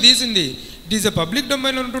కాదుగా మీరు తీసింది. ఇట్ ఈస్ ఎ పబ్లిక్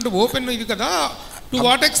డొమైన్లో ఉన్నటువంటి ఓపెన్ ఇది కదా. To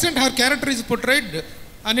what extent her character is portrayed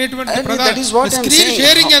అనేటువంటి స్క్రీన్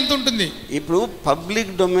షేరింగ్ ఎంత ఉంటుంది? ఇప్పుడు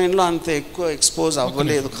పబ్లిక్ డొమైన్లో అంత ఎక్కువ ఎక్స్పోజ్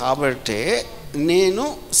అవ్వలేదు కాబట్టి నేను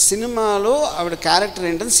సినిమాలో ఆవిడ క్యారెక్టర్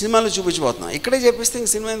ఏంటని సినిమాలో చూపించబోతున్నాను. ఇక్కడే చెప్పేస్తే ఇంక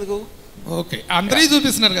సినిమా ఎందుకు? ఓకే, అందరూ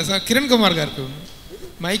చూపిస్తున్నారు కదా సార్. కిరణ్ కుమార్ గారికి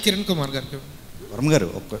కిరణ్ కుమార్ గారికి వర్మ గారు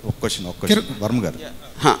ఒక క్వశ్చన్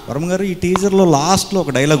వర్మ గారు ఈ టీజర్లో లాస్ట్లో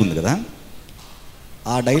ఒక డైలాగ్ ఉంది కదా,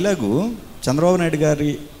 ఆ డైలాగు చంద్రబాబు నాయుడు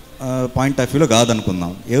గారి పాయింట్ ఆఫ్ వ్యూలో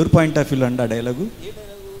కాదనుకుందాం, ఎవరి పాయింట్ ఆఫ్ వ్యూలో అండి ఆ డైలాగు?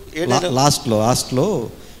 లాస్ట్లో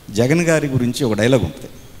జగన్ గారి గురించి ఒక డైలాగ్ ఉంటుంది,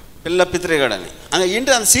 పిల్ల పిత్రేగాడని.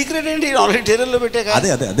 ఏంటి అంత సీక్రెట్ ఏంటి? ఆల్రెడీ టీజర్లో పెట్టే.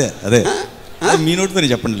 అదే మీ నోటితో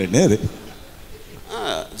చెప్పండి. అదే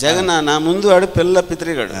జగన్ నా ముందు ఆడు పిల్ల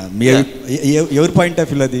పిత్రేగాడు. ఎవరి పాయింట్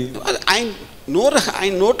ఆఫ్ వ్యూ అది? ఆయన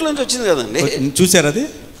నోట్లోంచి వచ్చింది కదండి. చూసారు అది?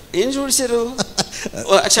 ఏం చూసారు?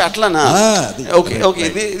 అట్లానా? ఓకే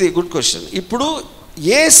ఇది గుడ్ క్వశ్చన్. ఇప్పుడు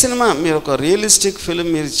ఏ సినిమా మీరు ఒక రియలిస్టిక్ ఫిలిం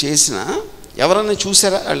మీరు చేసినా ఎవరైనా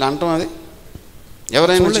చూసారా వాళ్ళు అంటాం? అది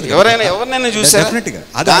ఎవరైనా చూసారా?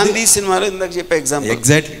 గాంధీ సినిమాలో ఇందాక చెప్పే ఎగ్జాంపుల్.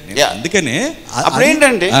 ఎగ్జాక్ట్లీ. అందుకనే అప్పుడు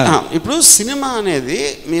ఏంటంటే ఇప్పుడు సినిమా అనేది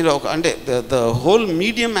మీరు ఒక అంటే the whole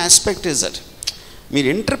medium aspect is that. మీరు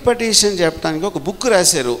ఇంటర్ప్రిటేషన్ చెప్పడానికి ఒక బుక్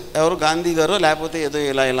రాశారు, ఎవరు గాంధీ గారు లేకపోతే ఏదో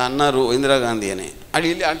ఇలా అన్నారు ఇందిరాగాంధీ అని,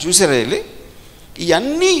 అది చూసారా వెళ్ళి?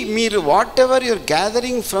 ఇవన్నీ మీరు what ever your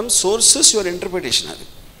gathering from sources your interpretation. అది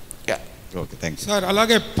ఓకే, థ్యాంక్స్ సార్.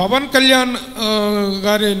 అలాగే పవన్ కళ్యాణ్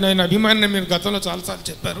గారి నేను అభిమానిని మీరు గతంలో చాలాసార్లు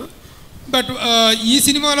చెప్పారు, బట్ ఈ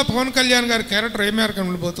సినిమాలో పవన్ కళ్యాణ్ గారి క్యారెక్టర్ ఏ మేరకు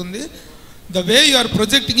ఉండబోతుంది? The way you are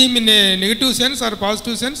projecting him in a negative sense are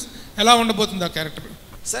positive sense, ఎలా ఉండబోతుంది ఆ క్యారెక్టర్?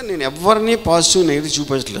 సార్ నేను ఎవరిని పాజిటివ్ నెగిటివ్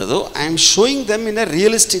చూపించట్లేదు, I'm showing them in a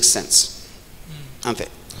realistic sense, అంతే.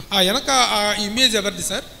 ఆ వెనక ఆ ఇమేజ్ ఎవరిది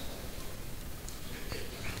సార్?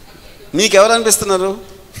 మీకు ఎవరు అనిపిస్తున్నారు?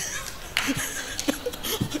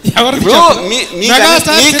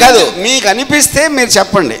 కాదు, మీకు అనిపిస్తే మీరు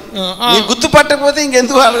చెప్పండి, మీకు గుర్తుపట్టకపోతే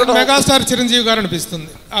ఇంకెందుకు అడగడం? మెగాస్టార్ చిరంజీవి గారు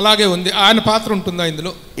అనిపిస్తుంది, అలాగే ఉంది. ఆయన పాత్ర ఉంటుందా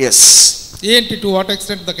ఇందులో? ఎస్. ఏంటి to what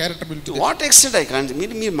extent the character will be? What extent I can't.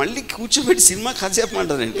 మీరు మళ్ళీ కూర్చోబెట్టి సినిమా కథ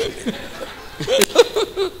చెప్పమంటారండి.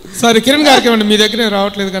 సరే, కిరణ్ గారికి ఏమండి, మీ దగ్గర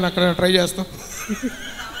రావట్లేదు కానీ అక్కడ ట్రై చేస్తాం.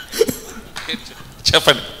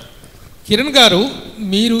 చెప్పండి కిరణ్ గారు,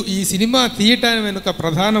 మీరు ఈ సినిమా తీయటానికి వెనుక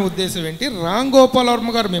ప్రధాన ఉద్దేశం ఏంటి? రామ్ గోపాల్ వర్మ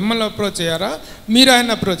గారు మిమ్మల్ని అప్రోచ్ అయ్యారా, మీరు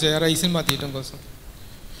ఆయన అప్రోచ్ అయ్యారా ఈ సినిమా తీయటం కోసం?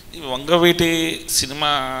 ఈ వంగవీటి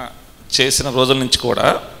సినిమా చేసిన రోజుల నుంచి కూడా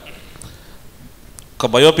ఒక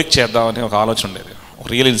బయోపిక్ చేద్దామని ఒక ఆలోచన ఉండేది, ఒక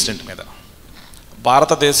రియల్ ఇన్సిడెంట్ మీద.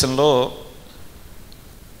 భారతదేశంలో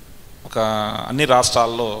ఒక అన్ని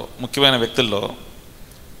రాష్ట్రాల్లో ముఖ్యమైన వ్యక్తుల్లో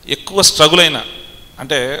ఎక్కువ స్ట్రగుల్ అయిన,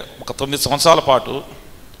 అంటే ఒక 9 సంవత్సరాల పాటు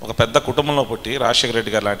ఒక పెద్ద కుటుంబంలో పుట్టి, రాజశేఖర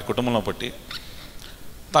రెడ్డి గారు లాంటి కుటుంబంలో పుట్టి,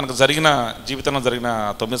 తనకు జీవితంలో జరిగిన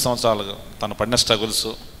 9 సంవత్సరాలు తను పడిన స్ట్రగుల్స్,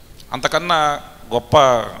 అంతకన్నా గొప్ప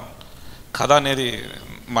కథ అనేది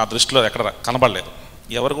మా దృష్టిలో ఎక్కడ కనబడలేదు.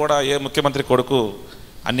 ఎవరు కూడా, ఏ ముఖ్యమంత్రి కొడుకు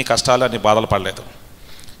అన్ని కష్టాలు అన్ని బాధలు పడలేదు.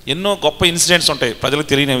 ఎన్నో గొప్ప ఇన్సిడెంట్స్ ఉంటాయి, ప్రజలకు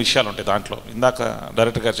తెలియని విషయాలు ఉంటాయి దాంట్లో. ఇందాక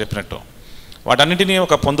డైరెక్టర్ గారు చెప్పినట్టు వాటన్నింటినీ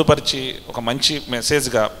ఒక పొందుపరిచి ఒక మంచి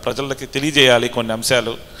మెసేజ్గా ప్రజలకి తెలియజేయాలి, కొన్ని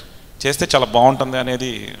అంశాలు చేస్తే చాలా బాగుంటుంది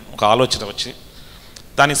అనేది ఒక ఆలోచన వచ్చి,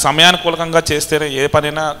 దానికి సమయానుకూలంగా చేస్తేనే ఏ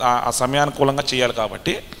పనైనా ఆ సమయానుకూలంగా చేయాలి.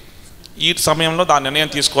 కాబట్టి ఈ సమయంలో దాని నిర్ణయం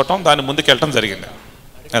తీసుకోవటం, దాన్ని ముందుకెళ్ళటం జరిగింది.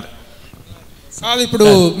 అదే కాదు, ఇప్పుడు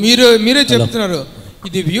మీరే చెప్తున్నారు,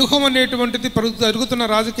 ఇది వ్యూహం అనేటువంటిది జరుగుతున్న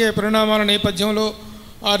రాజకీయ పరిణామాల నేపథ్యంలో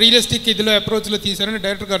రియలిస్టిక్ ఇదిలో అప్రోచ్లో తీశారని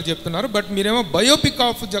డైరెక్టర్ గారు చెప్తున్నారు. బట్ మీరేమో బయోపిక్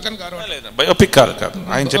ఆఫ్ జగన్ గారు. బయోపిక్ కాదు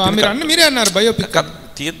ఆయన చెప్పింది, మీరే అన్నారు బయోపిక్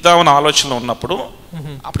తీద్దామని ఆలోచనలో ఉన్నప్పుడు.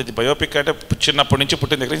 అప్పుడు ఇది బయోపిక్ అంటే చిన్నప్పటి నుంచి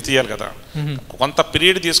పుట్టిన దగ్గర నుంచి తీయాలి కదా, కొంత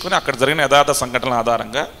పీరియడ్ తీసుకొని అక్కడ జరిగిన యథార్థ సంఘటనల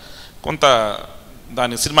ఆధారంగా కొంత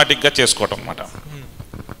దాన్ని సినిమాటిక్గా చేసుకోవటం అన్నమాట.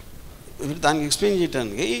 దానికి ఎక్స్ప్లెయిన్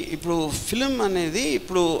చేయడానికి ఇప్పుడు ఫిలిం అనేది,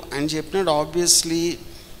 ఇప్పుడు ఆయన చెప్పినట్టు ఆబ్వియస్లీ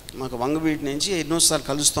మాకు వంగవీటి నుంచి ఎన్నోసార్లు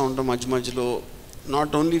కలుస్తూ ఉంటాం మధ్యలో,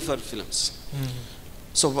 not only for films.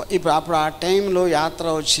 So ఇప్పుడు అప్పుడు ఆ టైంలో యాత్ర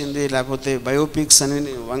వచ్చింది, లేకపోతే బయోపిక్స్ అని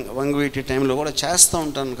వంగవీటి టైంలో కూడా చేస్తూ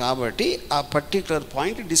ఉంటాను. కాబట్టి ఆ పర్టికులర్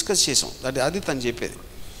పాయింట్ డిస్కస్ చేసాం, అది తను చెప్పేది.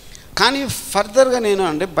 కానీ ఫర్దర్గా నేను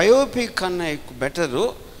అంటే బయోపిక్ కన్నా ఎక్కువ బెటరు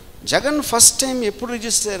జగన్ ఫస్ట్ టైం ఎప్పుడు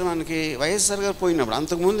రిజిస్టర్ అయ్యారు మనకి? వైఎస్ఆర్ గారు పోయినప్పుడు.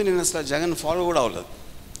 అంతకుముందు నేను అసలు జగన్ ఫాలో కూడా అవ్వలేదు.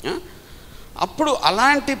 అప్పుడు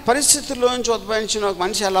అలాంటి పరిస్థితుల్లోంచి ఉద్భవించిన ఒక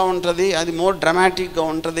మనిషి ఎలా ఉంటుంది, అది మోర్ డ్రామాటిక్గా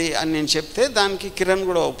ఉంటుంది అని నేను చెప్తే దానికి కిరణ్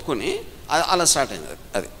కూడా ఒప్పుకొని అలా స్టార్ట్ అయింది.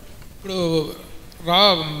 అది ఇప్పుడు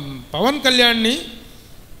పవన్ కళ్యాణ్ని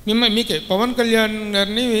మీకే పవన్ కళ్యాణ్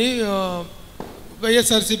గారిని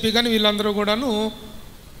వైఎస్ఆర్సీపీ కానీ వీళ్ళందరూ కూడాను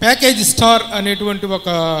ప్యాకేజ్ స్టార్ అనేటువంటి ఒక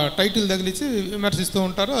టైటిల్ తగిలించి విమర్శిస్తూ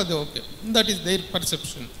ఉంటారు. అది okay, that is there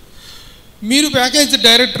perception. మీరు ప్యాకేజ్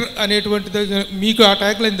డైరెక్టర్ అనేటువంటిది మీకు ఆ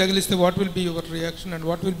tag line తగిలిస్తే what will be your reaction and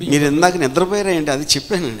what will be? మీరు ఇందాక నిద్రపోయారా ఏంటి? అది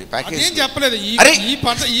చెప్పానండి. ప్యాకేజ్ ఏం చెప్పలేదు,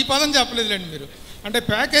 ఈ పదం చెప్పలేదులేండి మీరు. అంటే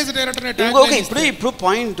ప్యాకేజ్ డైరెక్టర్ అనే ట్యాగ్ ఓకే. ఇప్పుడు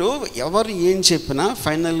పాయింట్ ఎవరు ఏం చెప్పినా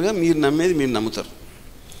ఫైనల్గా మీరు నమ్మేది మీరు నమ్ముతారు.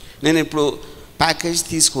 నేను ఇప్పుడు ప్యాకేజ్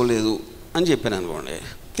తీసుకోలేదు అని చెప్పాను అనుకోండి,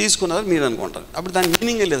 తీసుకున్నారు మీరు అనుకుంటారు, అప్పుడు దాని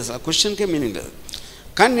మీనింగే లేదు, అసలు క్వశ్చన్కే మీనింగ్ లేదు.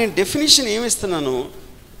 కానీ నేను డెఫినేషన్ ఏమిస్తున్నాను,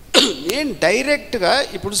 నేను డైరెక్ట్గా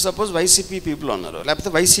ఇప్పుడు సపోజ్ వైసీపీ పీపుల్ ఉన్నారు, లేకపోతే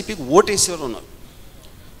వైసీపీకి ఓటేసేవారు ఉన్నారు,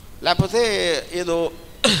 లేకపోతే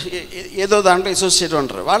ఏదో దాంట్లో అసోసియేట్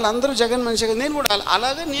ఉంటారు, వాళ్ళందరూ జగన్ మనిషి. నేను కూడా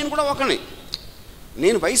అలాగే నేను కూడా ఒకని,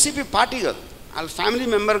 నేను వైసీపీ పార్టీ కాదు, వాళ్ళ ఫ్యామిలీ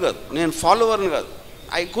మెంబర్ కాదు, నేను ఫాలోవర్ని కాదు.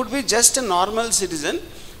 I could be just a normal citizen.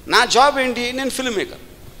 నా జాబ్ ఏంటి, నేను ఫిల్మ్ మేకర్.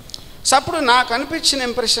 సో అప్పుడు నాకు అనిపించిన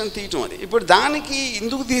ఇంప్రెషన్ తీయటం అది. ఇప్పుడు దానికి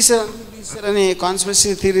ఎందుకు తీసారని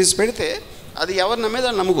కాన్స్పిరసీ థియరీస్ పెడితే అది ఎవరు నమ్మేది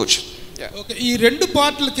అని నమ్ముకోవచ్చు. ఈ రెండు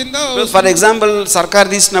పార్ట్ల కింద ఫర్ ఎగ్జాంపుల్ సర్కార్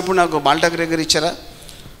తీసినప్పుడు నాకు బాల్టాకర్ దగ్గర ఇచ్చారా,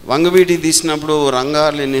 వంగవీటి తీసినప్పుడు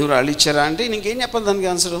రంగారెడ్డి నెహ్రూ వాళ్ళు ఇచ్చారా అంటే నీకేం చెప్పాలి దానికి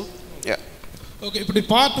ఆన్సరు? ఓకే. ఇప్పుడు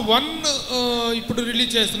పార్ట్ 1 ఇప్పుడు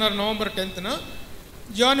రిలీజ్ చేస్తున్నారు November 10th,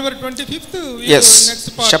 January 25th next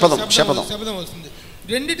part శపథం వస్తుంది.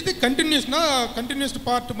 రెండింటిది కంటిన్యూస్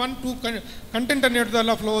పార్ట్ 1, 2 కంటెంట్ అనేది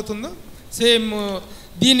అలా ఫ్లో అవుతుందా? సేమ్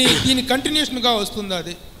దీని కంటిన్యూషన్గా వస్తుందా?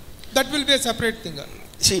 అది that will be a separate thing.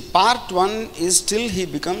 See, part 1 is till he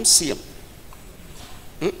becomes CM.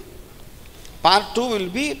 Part 2 will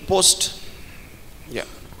be post. Yeah.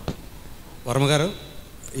 Varma గారు,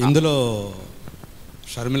 ఇందులో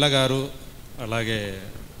షర్మిల గారు అలాగే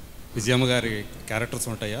విజయమ్మ గారి క్యారెక్టర్స్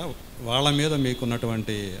ఉంటాయా? వాళ్ళ మీద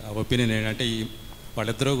మీకున్నటువంటి ఒపీనియన్ ఏంటంటే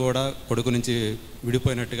వాళ్ళిద్దరూ కూడా కొడుకు నుంచి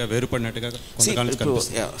విడిపోయినట్టుగా వేరుపడినట్టుగా కొంతకాలం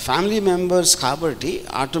కనిపిస్తుంది. ఫ్యామిలీ మెంబర్స్ కాబట్టి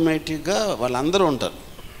ఆటోమేటిక్గా వాళ్ళందరూ ఉంటారు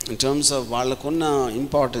ఇన్ టర్మ్స్ ఆఫ్ వాళ్ళకున్న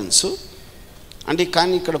ఇంపార్టెన్సు. అంటే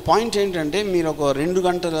కానీ ఇక్కడ పాయింట్ ఏంటంటే మీరు ఒక 2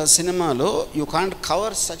 గంటల సినిమాలో you can't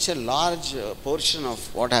cover such a large portion of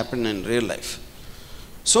what happen in real life.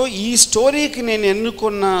 So ఈ స్టోరీకి నేను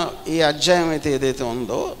ఎన్నుకున్న ఈ అధ్యాయం అయితే ఏదైతే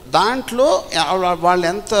ఉందో దాంట్లో వాళ్ళు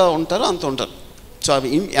ఎంత ఉంటారో అంత ఉంటారు. సో అవి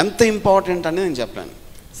ఎంత ఇంపార్టెంట్ అనేది నేను చెప్పాను.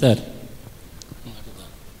 సార్,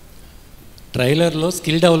 ట్రైలర్లో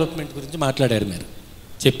స్కిల్ డెవలప్మెంట్ గురించి మాట్లాడారు, మీరు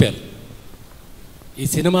చెప్పారు. ఈ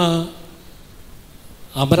సినిమా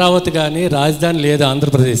అమరావతి కానీ రాజధాని లేదు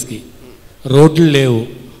ఆంధ్రప్రదేశ్కి, రోడ్లు లేవు,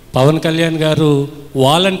 పవన్ కళ్యాణ్ గారు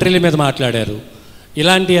వాలంటీర్ల మీద మాట్లాడారు.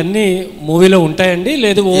 ఇలాంటివన్నీ మూవీలో ఉంటాయండి?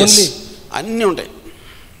 లేదు ఓన్లీ అన్నీ ఉంటాయి,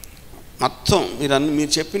 మొత్తం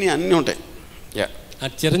మీరు చెప్పినవి అన్నీ ఉంటాయి.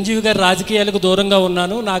 చిరంజీవి గారు రాజకీయాలకు దూరంగా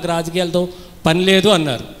ఉన్నాను, నాకు రాజకీయాలతో పని లేదు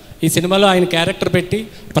అన్నారు. ఈ సినిమాలో ఆయన క్యారెక్టర్ పెట్టి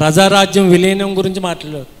ప్రజారాజ్యం విలీనం గురించి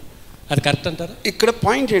మాట్లాడారు. అది కరెక్ట్ అంటారా? ఇక్కడ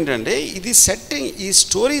పాయింట్ ఏంటంటే ఇది ఈ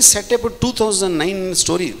స్టోరీ సెట్ ఇప్పుడు 2009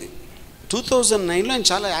 స్టోరీ. ఇది 2009లో ఆయన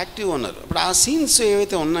చాలా యాక్టివ్గా ఉన్నారు. ఇప్పుడు ఆ సీన్స్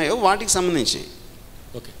ఏవైతే ఉన్నాయో వాటికి సంబంధించి.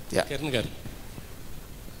 ఓకే కిరణ్ గారు,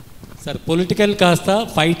 సార్ పొలిటికల్ కాస్త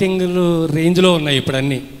ఫైటింగ్ రేంజ్లో ఉన్నాయి ఇప్పుడు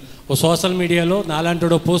అన్నీ. ఓ సోషల్ మీడియాలో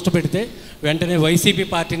నాలాంటి పోస్ట్ పెడితే వెంటనే వైసీపీ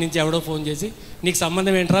పార్టీ నుంచి ఎవడో ఫోన్ చేసి నీకు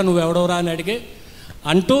సంబంధం ఏంట్రా, నువ్వు ఎవడోరా అని అడిగే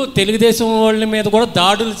అంటూ తెలుగుదేశం వాళ్ళ మీద కూడా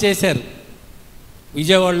దాడులు చేశారు.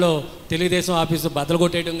 విజయవాడలో తెలుగుదేశం ఆఫీసు బద్దలు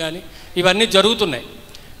కొట్టేయడం కానీ ఇవన్నీ జరుగుతున్నాయి.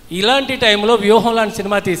 ఇలాంటి టైంలో వ్యూహం లాంటి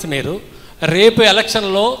సినిమా తీసి మీరు రేపు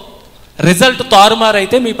ఎలక్షన్లో రిజల్ట్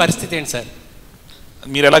తారుమారైతే మీ పరిస్థితి ఏంటి సార్?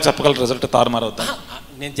 మీరు ఎలా చెప్పగలరు రిజల్ట్ తారుమారవుతా?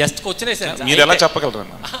 నేను జస్ట్ క్వశ్చనే సార్. మీరు ఎలా చెప్పగలరు?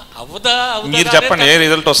 అవుదా మీరు చెప్పండి, ఏ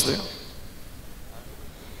రిజల్ట్ వస్తుంది?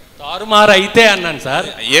 తారుమారు అయితే అన్నాను సార్.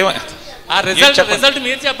 ఆ రిజల్ట్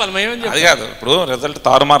మీరు చెప్పాలి, మేమేం అది కాదు. ఇప్పుడు రిజల్ట్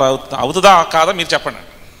తారుమారు అవుతుందా కాదా మీరు చెప్పండి.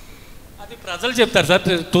 అది ప్రజలు చెప్తారు సార్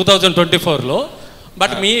 2024లో.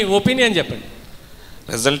 బట్ మీ ఒపీనియన్ చెప్పండి.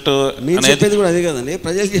 రిజల్ట్ మీరు చెప్పేది కూడా అదే కదండి,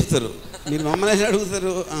 ప్రజలు చెప్తారు, మీరు మమ్మల్ని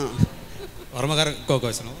అడుగుతారు. వర్మ గారు ఇంకో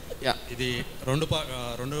క్వశ్చన్. ఇది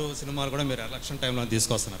రెండు సినిమాలు కూడా మీరు ఎలక్షన్ టైంలో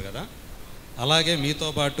తీసుకొస్తున్నారు కదా, అలాగే మీతో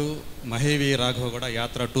పాటు మహేవి రాఘవ కూడా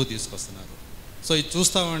యాత్ర 2 తీసుకొస్తున్నారు. సో ఇది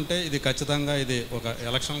చూస్తామంటే ఇది ఖచ్చితంగా ఇది ఒక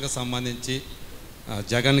ఎలక్షన్కి సంబంధించి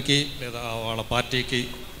జగన్కి లేదా వాళ్ళ పార్టీకి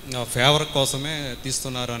ఫేవర్ కోసమే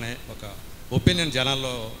తీస్తున్నారు అనే ఒక ఒపీనియన్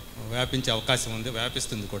జనాల్లో వ్యాపించే అవకాశం ఉంది,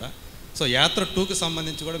 వ్యాపిస్తుంది కూడా. సో యాత్ర 2కి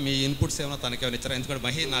సంబంధించి కూడా మీ ఇన్పుట్స్ ఏమైనా తనకి ఏమైనా ఇచ్చారా? ఎందుకంటే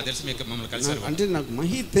మహి నాకు తెలిసి మీకు మమ్మల్ని కలిసారు. అంటే నాకు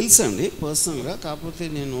మహి తెలుసు అండి పర్సనల్గా, కాకపోతే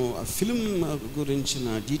నేను ఆ ఫిల్మ్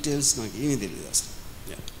గురించిన డీటెయిల్స్ నాకు ఏమీ తెలియదు అసలు.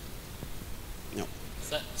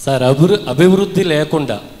 సార్, అభివృద్ధి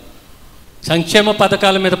లేకుండా సంక్షేమ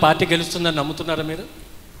పథకాల మీద పార్టీ గెలుస్తుందని నమ్ముతున్నారా మీరు?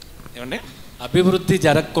 ఏమండి? అభివృద్ధి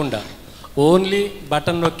జరగకుండా ఓన్లీ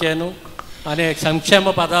బటన్ నొక్కాను అనే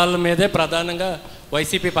సంక్షేమ పదాల మీదే ప్రధానంగా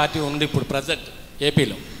వైసీపీ పార్టీ ఉంది ఇప్పుడు ప్రజెంట్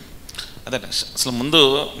ఏపీలో. అదే అసలు ముందు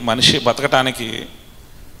మనిషి బతకటానికి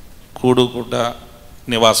కూడు గుడ్డ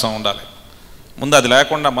నివాసం ఉండాలి. ముందు అది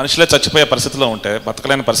లేకుండా మనుషులే చచ్చిపోయే పరిస్థితిలో ఉంటే,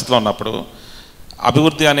 బతకలేని పరిస్థితిలో ఉన్నప్పుడు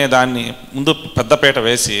అభివృద్ధి అనే దాన్ని ముందు పెద్దపీట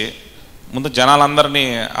వేసి ముందు జనాలందరినీ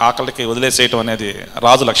ఆకలికి వదిలేసేయటం అనేది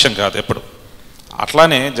రాజు లక్ష్యం కాదు ఎప్పుడు.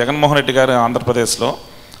 అట్లానే జగన్మోహన్ రెడ్డి గారు ఆంధ్రప్రదేశ్లో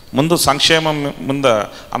ముందు సంక్షేమం ముందు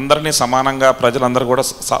అందరినీ సమానంగా ప్రజలందరూ కూడా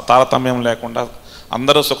తారతమ్యం లేకుండా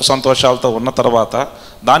అందరూ సుఖ సంతోషాలతో ఉన్న తర్వాత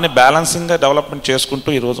దాన్ని బ్యాలెన్సింగ్గా డెవలప్మెంట్ చేసుకుంటూ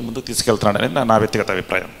ఈరోజు ముందుకు తీసుకెళ్తున్నాడని నా వ్యక్తిగత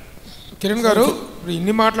అభిప్రాయం. కిరణ్ గారు, ఇప్పుడు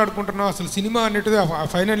ఇన్ని మాట్లాడుకుంటున్నాం, అసలు సినిమా అనేటిది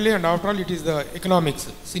finally and after all it is the economics.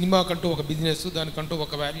 సినిమాకంటూ ఒక బిజినెస్, దానికంటూ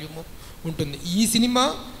ఒక వాల్యూమ్ ఉంటుంది. ఈ cinema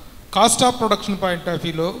cost of production point of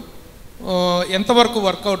వ్యూలో ఎంతవరకు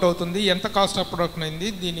వర్కౌట్ అవుతుంది, ఎంత కాస్ట్ ఆఫ్ ప్రొడక్షన్ అయింది,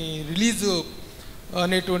 దీని రిలీజ్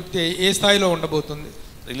అనేటువంటి ఏ స్థాయిలో ఉండబోతుంది?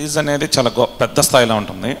 రిలీజ్ అనేది చాలా పెద్ద స్థాయిలో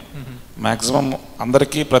ఉంటుంది. మ్యాక్సిమం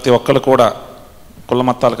అందరికీ ప్రతి ఒక్కరు కూడా కుల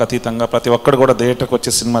మతాలకు అతీతంగా ప్రతి ఒక్కరు కూడా థియేటర్కి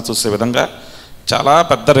వచ్చే సినిమా చూసే విధంగా చాలా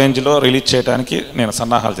పెద్ద రేంజ్లో రిలీజ్ చేయడానికి నేను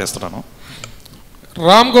సన్నాహాలు చేస్తున్నాను.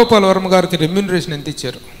 రామ్ గోపాల్ వర్మ గారికి రెమ్యూనరేషన్ ఎంత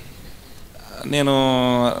ఇచ్చారు? నేను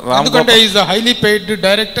ఎందుకంటే is a highly paid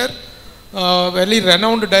director, very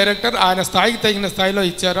renowned director. ఆయన స్థాయికి తగిన స్థాయిలో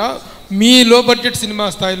ఇచ్చారా, మీ లో బడ్జెట్ సినిమా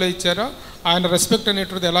స్థాయిలో ఇచ్చారా? ఆయన రెస్పెక్ట్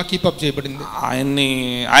అనేటువంటిది ఎలా కీపప్ చేయబడింది?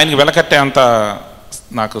 ఆయనకి వెలకట్టే అంత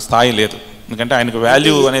నాకు స్థాయి లేదు. ఎందుకంటే ఆయనకు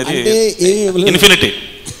వాల్యూ అనేది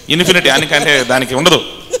ఇన్ఫినిటీ ఆయనకంటే దానికి ఉండదు.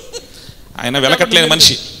 ఆయన వెలకట్లేని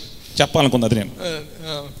మనిషి చెప్పాలనుకున్నది నేను.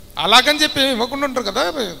 అలాగని చెప్పి ఇవ్వకుండా ఉంటారు కదా.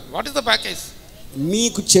 What is the package?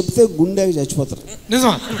 మీకు చెప్తే గుండెకి చచ్చిపోతారు.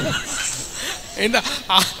 నిజమా?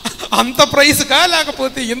 అంత ప్రైస్కా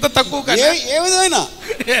లేకపోతే ఇంత తక్కువ? ఏ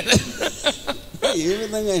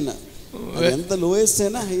విధంగా అయినా ఎంత లోయెస్ట్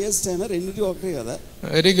అయినా హైయెస్ట్ అయినా రెండింటి ఒకటే కదా.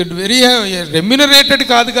 Very good. వెరీ రెమ్యూనరేటెడ్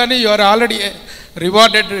కాదు కానీ you are already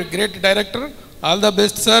rewarded great director. All the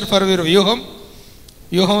best sir for your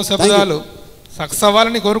వ్యూహం శబ్దాలు సక్సెస్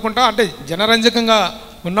అవ్వాలని కోరుకుంటా. అంటే జనరంజకంగా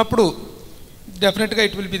ఉన్నప్పుడు డెఫినెట్గా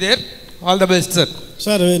it will be there. All the best sir.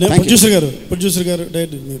 Sir producer గారు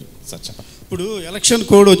డైరెక్టర్ మీరు ఇప్పుడు ఎలక్షన్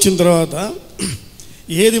కోడ్ వచ్చిన తర్వాత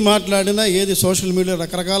ఏది మాట్లాడినా ఏది సోషల్ మీడియా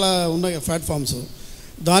రకరకాల ఉన్నాయి ప్లాట్ఫామ్స్,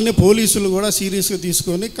 దాన్ని పోలీసులు కూడా సీరియస్గా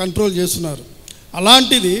తీసుకొని కంట్రోల్ చేస్తున్నారు.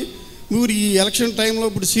 అలాంటిది మీరు ఈ ఎలక్షన్ టైంలో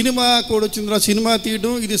ఇప్పుడు సినిమా కోడ్ వచ్చిన తర్వాత సినిమా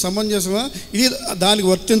తీయడం ఇది సమంజసమా, ఇది దానికి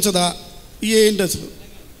వర్తించదా, ఇది ఏంటి అసలు?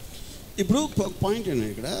 ఇప్పుడు పాయింట్ ఏంటి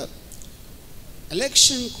ఇక్కడ,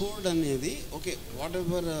 ఎలక్షన్ కోడ్ అనేది ఓకే వాట్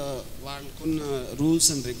ఎవర్ వాళ్ళకున్న రూల్స్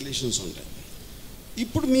అండ్ రెగ్యులేషన్స్ ఉంటాయి.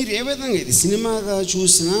 ఇప్పుడు మీరు ఏ విధంగా ఇది సినిమాగా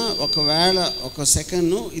చూసినా ఒకవేళ ఒక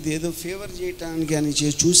సెకండ్ ఇది ఏదో ఫేవర్ చేయటానికి అని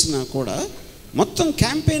చూసినా కూడా మొత్తం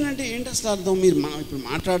క్యాంపెయిన్ అంటే ఏంటి అసలు అర్థం? మీరు ఇప్పుడు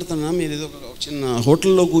మాట్లాడుతున్నా, మీరు ఏదో ఒక చిన్న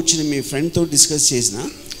హోటల్లో కూర్చుని మీ ఫ్రెండ్తో డిస్కస్ చేసినా,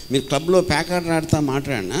 మీరు క్లబ్లో ప్యాకార్డ్ ఆడుతూ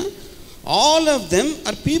మాట్లాడినా, all of them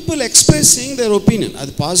are people expressing there opinion.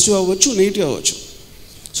 అది పాజిటివ్ అవ్వచ్చు, నెగిటివ్ అవ్వచ్చు.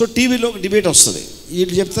 సో టీవీలో ఒక డిబేట్ వస్తుంది,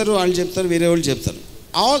 వీళ్ళు చెప్తారు, వాళ్ళు చెప్తారు, వేరే వాళ్ళు చెప్తారు.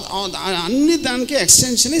 అన్ని దానికి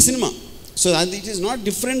ఎక్స్టెన్షనే సినిమా. సో అది it is not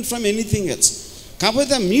different from anything else.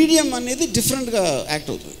 కాకపోతే ఆ మీడియం అనేది డిఫరెంట్గా యాక్ట్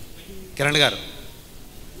అవుతుంది. కిరణ్ గారు,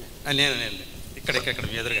 నేను ఇక్కడ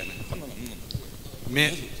మీ ఎదురుగానే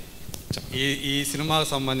ఈ సినిమాకు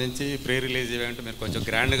సంబంధించి ప్రీ రిలీజ్ ఈవెంట్ మీరు కొంచెం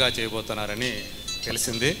గ్రాండ్గా చేయబోతున్నారని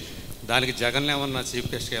తెలిసింది. దానికి జగన్ ఏమన్నా చీఫ్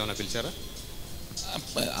గెస్ట్గా ఏమైనా పిలిచారా?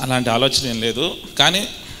 అలాంటి ఆలోచన ఏం లేదు. కానీ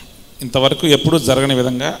ఇంతవరకు ఎప్పుడూ జరగని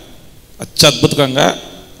విధంగా అత్యద్భుతంగా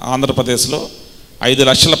ఆంధ్రప్రదేశ్లో 5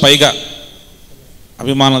 లక్షల పైగా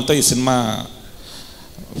అభిమానులతో ఈ సినిమా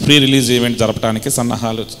ప్రీ రిలీజ్ ఈవెంట్ జరపడానికి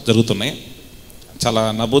సన్నాహాలు జరుగుతున్నాయి. చాలా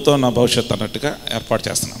నవ్వుతో నా భవిష్యత్తు అన్నట్టుగా ఏర్పాటు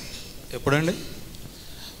చేస్తున్నాం. ఎప్పుడండి?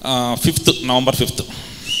 5th November 5th.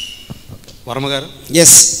 వర్మ గారు,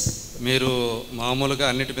 ఎస్, మీరు మామూలుగా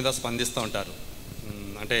అన్నిటి మీద స్పందిస్తూ ఉంటారు.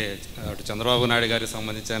 అంటే అటు చంద్రబాబు నాయుడు గారికి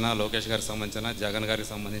సంబంధించిన, లోకేష్ గారికి సంబంధించిన, జగన్ గారికి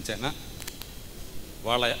సంబంధించిన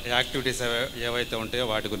వాళ్ళ యాక్టివిటీస్ ఏవైతే ఉంటాయో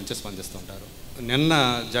వాటి గురించి స్పందిస్తూ ఉంటారు. నిన్న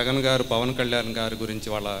జగన్ గారు పవన్ కళ్యాణ్ గారి గురించి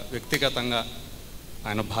వాళ్ళ వ్యక్తిగతంగా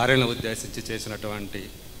ఆయన భార్యను ఉద్దేశించి చేసినటువంటి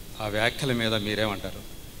ఆ వ్యాఖ్యల మీద మీరేమంటారు?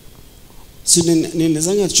 సో నేను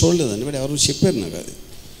నిజంగా చూడలేదండి, బట్ ఎవరు చెప్పారు నాకు అది.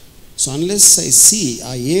 సో అన్లెస్ ఐ సీ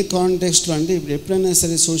ఆ ఏ కాంటెక్స్ట్లో, అంటే ఇప్పుడు ఎప్పుడైనా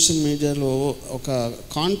సరే సోషల్ మీడియాలో ఒక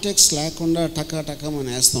కాంటెక్స్ట్ లేకుండా టకా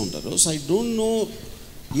మనం వేస్తూ ఉంటారు. So I don't know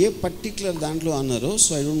A particular దాంట్లో అన్నారు. So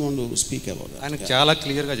I don't want to speak about. ఆయన చాలా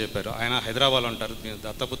క్లియర్గా చెప్పారు. ఆయన హైదరాబాద్లో ఉంటారు,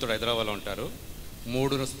 దత్తపుత్రుడు హైదరాబాద్లో ఉంటారు.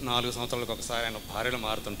 3-4 సంవత్సరాలకు ఒకసారి ఆయన భార్యలు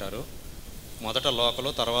మారుతుంటారు. మొదట లోకల్,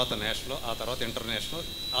 తర్వాత నేషనల్, ఆ తర్వాత ఇంటర్నేషనల్,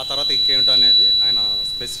 ఆ తర్వాత ఇంకేమిటో అనేది ఆయన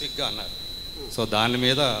స్పెసిఫిక్గా అన్నారు. సో దాని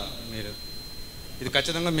మీద మీరు ఇది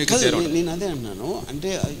ఖచ్చితంగా మీకు నేను అదే అన్నాను. అంటే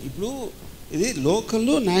ఇప్పుడు ఇది లోకల్,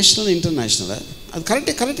 నేషనల్, ఇంటర్నేషనల్, అది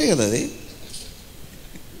కరెక్టే కదా. అది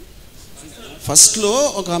ఫస్ట్లో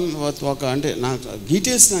ఒక అంటే నాకు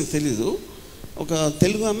డీటెయిల్స్ నాకు తెలీదు, ఒక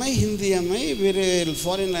తెలుగు అమ్మాయి, హిందీ అమ్మాయి, వేరే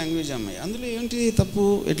ఫారిన్ లాంగ్వేజ్ అమ్మాయి. అందులో ఏంటి తప్పు?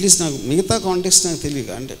 అట్లీస్ట్ నాకు మిగతా కాంటెక్స్ట్ నాకు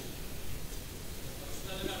తెలియదు. అంటే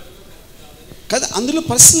కదా, అందులో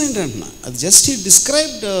పర్సనల్ ఏంటంటున్నా, అది జస్ట్ ఈ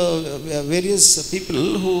described various people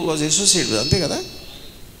who was associate with, అంతే కదా.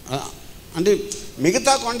 అంటే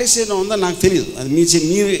మిగతా కాంటెక్స్ట్ ఏదో ఉందో నాకు తెలియదు. అది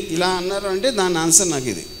మీరు ఇలా అన్నారు అంటే దాని ఆన్సర్ నాకు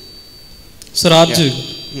ఇది. సార్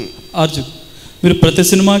ఆర్జు, మీరు ప్రతి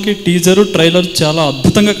సినిమాకి టీజరు, ట్రైలర్ చాలా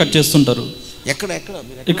అద్భుతంగా కట్ చేస్తుంటారు.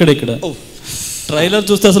 ఇక్కడ ట్రైలర్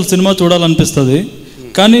చూస్తే అసలు సినిమా చూడాలనిపిస్తుంది,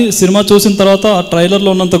 కానీ సినిమా చూసిన తర్వాత ఆ ట్రైలర్లో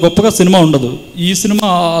ఉన్నంత గొప్పగా సినిమా ఉండదు. ఈ సినిమా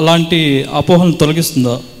అలాంటి అపోహలను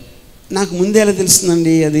తొలగిస్తుందా? నాకు ముందే ఎలా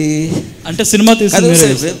తెలుస్తుందండి అది? అంటే సినిమా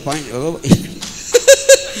తీసి పాయింట్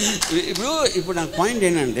ఇప్పుడు నాకు పాయింట్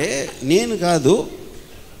ఏంటంటే, నేను కాదు,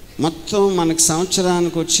 మొత్తం మనకి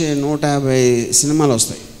సంవత్సరానికి వచ్చే 150 సినిమాలు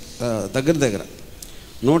వస్తాయి దగ్గర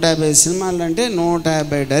 150 సినిమాలు అంటే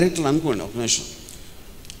 150 డైరెక్టర్లు అనుకోండి ఒక నిమిషం.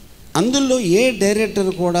 అందులో ఏ డైరెక్టర్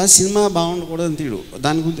కూడా సినిమా బాగుండకూడదని తీడు.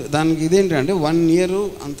 దానికి ఇదేంటంటే 1 year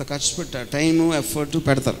అంత ఖర్చు పెట్టారు, టైము, ఎఫర్ట్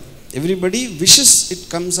పెడతారు. Everybody wishes it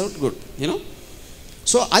comes out good, you know.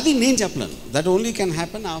 So అది నేను చెప్పలేను. That only can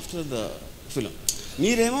happen after the film.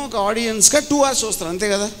 మీరేమో ఒక ఆడియన్స్గా 2 hours చూస్తారు, అంతే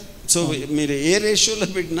కదా. సో మీరు ఏ రేషియోలో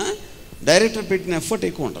పెట్టినా డైరెక్టర్ పెట్టిన ఎఫర్ట్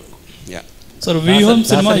ఎక్కువ ఉంటుంది. యా సార్, వ్యూహం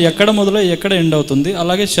సినిమా ఎక్కడ మొదలై ఎక్కడ ఎండ్ అవుతుంది?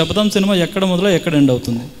 అలాగే శబ్దం సినిమా ఎక్కడ మొదలై ఎక్కడ ఎండ్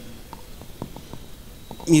అవుతుంది?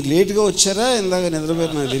 మీరు లేట్గా వచ్చారా, ఇందాక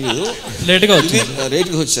నిద్రపోయారు నాకు తెలీదు. లేట్గా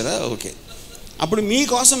వచ్చారా? ఓకే. అప్పుడు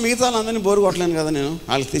మీకోసం మిగతా వాళ్ళందరినీ బోరు కొట్టలేను కదా నేను,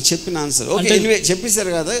 వాళ్ళకి చెప్పిన ఆన్సర్. ఓకే, ఎనివే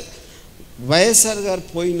చెప్పేశారు కదా. వైఎస్ఆర్ గారు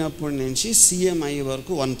పోయినప్పటి నుంచి సీఎం అయ్యే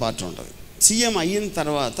వరకు 1 part ఉంటుంది. సీఎం అయిన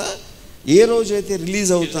తర్వాత ఏ రోజైతే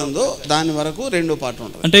రిలీజ్ అవుతుందో దాని వరకు 2వ part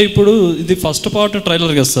ఉంటుంది. అంటే ఇప్పుడు ఇది ఫస్ట్ పార్ట్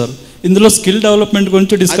ట్రైలర్ కదా సార్, ఇందులో స్కిల్ డెవలప్మెంట్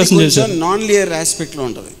గురించి డిస్కషన్ చేశారు. నాన్ లియర్ ఆస్పెక్ట్లో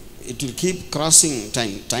ఉంటుంది. It will keep crossing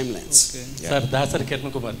time lines. Sir Dasari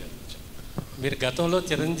Kiran Kumar గారు, మీరు గతంలో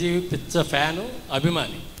చిరంజీవి పిచ్చ ఫ్యాను,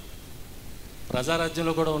 అభిమాని,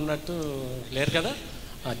 ప్రజారాజ్యంలో కూడా ఉన్నట్టు లేరు కదా,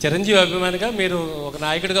 చిరంజీవి అభిమానిగా మీరు ఒక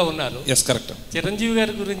నాయకుడిగా ఉన్నారు. Yes, correct. చిరంజీవి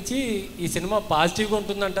గారి గురించి ఈ సినిమా పాజిటివ్గా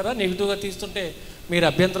ఉంటుందంటారా, నెగిటివ్గా తీస్తుంటే మీరు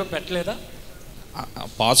అభ్యంతరం పెట్టలేదా?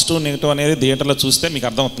 పాజిటివ్ నెగిటివ్ అనేది థియేటర్లో చూస్తే మీకు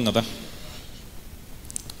అర్థమవుతుంది కదా.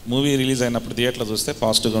 మూవీ రిలీజ్ అయినప్పుడు థియేటర్లో చూస్తే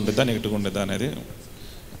పాజిటివ్గా ఉంటుందా నెగిటివ్గా ఉంటుందా అనేది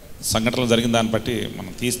సంఘటనలు జరిగిన దాన్ని బట్టి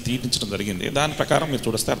మనం తీర్చడం జరిగింది. దాని ప్రకారం మీరు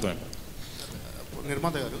చూస్తే అర్థమైంది.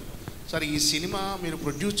 నిర్మాత గారు, సార్ ఈ సినిమా మీరు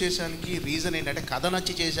ప్రొడ్యూస్ చేయడానికి రీజన్ ఏంటంటే కథ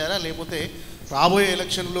నచ్చి చేశారా, లేకపోతే రాబోయే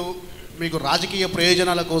ఎలక్షన్లో మీకు రాజకీయ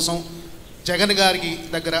ప్రయోజనాల కోసం జగన్ గారికి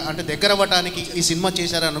దగ్గర అవ్వటానికి ఈ సినిమా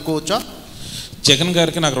చేశారా అనుకోవచ్చా? జగన్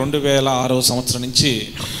గారికి నాకు 2006 సంవత్సరం నుంచి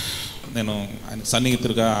నేను ఆయన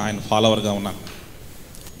సన్నిహితుడిగా, ఆయన ఫాలోవర్గా ఉన్నాను.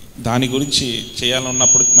 దాని గురించి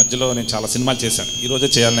చేయాలన్నప్పుడు మధ్యలో నేను చాలా సినిమాలు చేశాను. ఈరోజే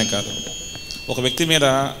చేయాలనే కాదు, ఒక వ్యక్తి మీద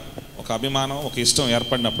ఒక అభిమానం, ఒక ఇష్టం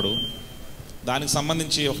ఏర్పడినప్పుడు దానికి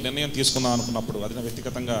సంబంధించి ఒక నిర్ణయం తీసుకుందాం అనుకున్నప్పుడు అది నా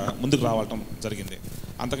వ్యక్తిగతంగా ముందుకు రావటం జరిగింది.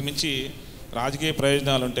 అంతకుమించి రాజకీయ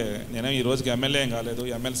ప్రయోజనాలు ఉంటే నేనేం ఈ రోజుకి ఎమ్మెల్యే ఏం కాలేదు,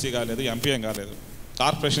 ఎమ్మెల్సీ కాలేదు, ఎంపీ ఏం కాలేదు,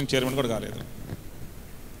 కార్పొరేషన్ చైర్మన్ కూడా కాలేదు.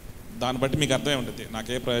 దాన్ని బట్టి మీకు అర్థమై ఉంటుంది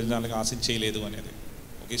నాకే ప్రయోజనాలకు ఆశించేయలేదు అనేది.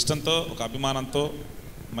 ఒక ఇష్టంతో, ఒక అభిమానంతో,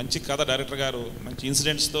 మంచి కథ డైరెక్టర్ గారు మంచి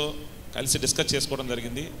ఇన్సిడెంట్స్తో కలిసి డిస్కస్ చేసుకోవడం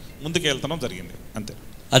జరిగింది, ముందుకు వెళ్తడం జరిగింది, అంతే.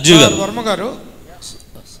 వర్మ గారు,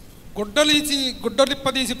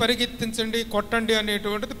 గుడ్డలిప్పదీసి పరిగెత్తించండి, కొట్టండి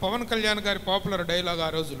అనేటువంటిది పవన్ కళ్యాణ్ గారి పాపులర్ డైలాగ్ ఆ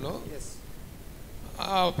రోజుల్లో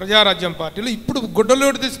ప్రజారాజ్యం పార్టీలో. ఇప్పుడు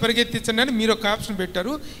గుడ్డలోడు తీసి పరిగెత్తించండి అని మీరు ఒక క్యాప్షన్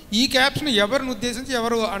పెట్టారు. ఈ క్యాప్షన్ ఎవరిని ఉద్దేశించి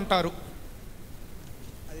ఎవరు అంటారు?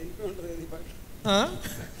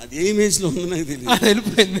 అది ఏ ఇమేజ్లో ఉందో నాకు తెలియదు, అది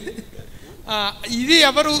వెళ్ళిపోయింది. ఇది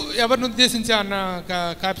ఎవరిని ఉద్దేశించి అన్న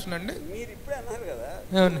క్యాప్షన్ అండి? మీరు ఇప్పుడే అన్నారు కదా.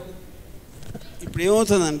 ఇప్పుడు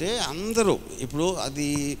ఏమవుతుందంటే అందరూ ఇప్పుడు అది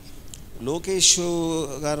లోకేష్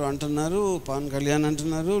గారు అంటున్నారు, పవన్ కళ్యాణ్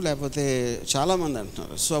అంటున్నారు, లేకపోతే చాలామంది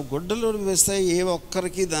అంటున్నారు. సో ఆ గుడ్డలు వేస్తే ఏ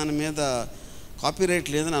ఒక్కరికి దాని మీద కాపీరైట్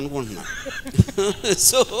లేదని అనుకుంటున్నా.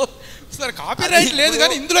 సో సార్ కాపీరైట్ లేదు,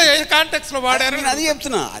 కానీ ఇందులో ఏ కాంటెక్స్లో వాడారు అది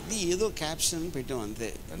చెప్తున్నా. అది ఏదో క్యాప్షన్ పెట్టాం అంతే,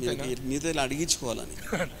 మీతో ఇలా అడిగించుకోవాలని.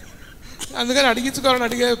 అందుకని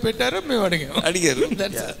అడిగించుకోవాలని పెట్టారు, మేము అడిగారు.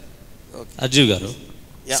 అజ్జు గారు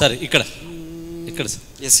సార్, ఇక్కడ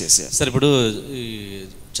సార్ ఇప్పుడు ఈ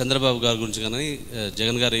చంద్రబాబు గారి గురించి కానీ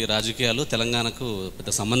జగన్ గారి రాజకీయాలు తెలంగాణకు పెద్ద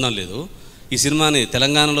సంబంధం లేదు. ఈ సినిమాని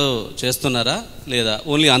తెలంగాణలో చేస్తున్నారా లేదా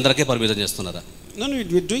ఓన్లీ ఆంధ్రాకే పరిమితం చేస్తున్నారా?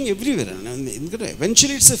 We are doing everywhere. ఎందుకంటే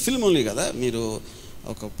eventually it's a film only కదా. మీరు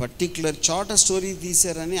ఒక పర్టిక్యులర్ చోట స్టోరీ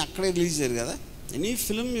తీసారని అక్కడే రిలీజ్ చేయరు కదా. Any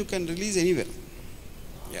film you can release anywhere.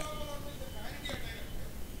 Yeah,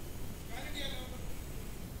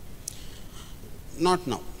 not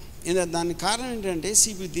now. దానికి కారణం ఏంటంటే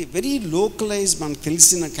ఇది వెరీ లోకలైజ్, మనకు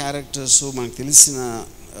తెలిసిన క్యారెక్టర్స్, మనకు తెలిసిన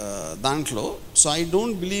దాంట్లో. So I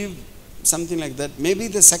don't believe something like that. Maybe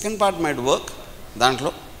the second part might work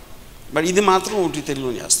దాంట్లో, బట్ ఇది మాత్రం ఒకటి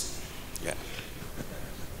తెలుగులో చేస్తాం.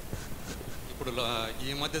 ఇప్పుడు ఈ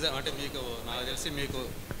మధ్య అంటే మీకు నాకు తెలిసి మీకు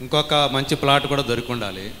ఇంకొక మంచి ప్లాట్ కూడా దొరికి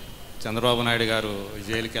ఉండాలి. చంద్రబాబు నాయుడు గారు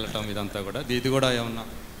జైలుకి వెళ్ళటం ఇదంతా కూడా, ఇది కూడా ఏమన్నా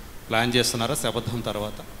ప్లాన్ చేస్తున్నారా శపథం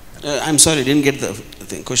తర్వాత? I'm sorry, don't get the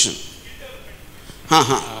question.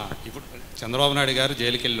 ఇప్పుడు చంద్రబాబు నాయుడు గారు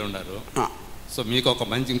జైలుకి వెళ్ళి ఉన్నారు. సో మీకు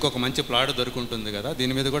ఇంకొక మంచి ప్లాట్ దొరుకుంటుంది కదా,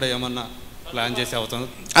 దీని మీద కూడా ఏమన్నా ప్లాన్ చేసే అవుతుంది?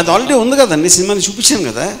 అది ఆల్రెడీ ఉంది కదండి, సినిమాని చూపించాను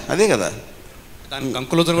కదా, అదే కదా. దాని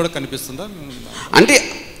కంక్లూజన్ కూడా కనిపిస్తుందా? అంటే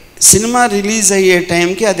సినిమా రిలీజ్ అయ్యే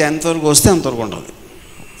టైంకి అది ఎంతవరకు వస్తే అంతవరకు ఉంటుంది.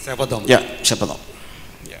 శపథం. శపథం.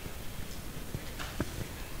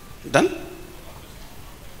 డన్.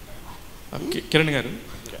 కిరణ్ గారు,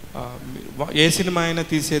 ఏ సినిమా అయినా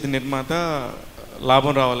తీసేది నిర్మాత,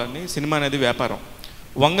 లాభం రావాలని. సినిమా అనేది వ్యాపారం.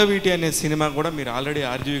 వంగవీటి అనే సినిమా కూడా మీరు ఆల్రెడీ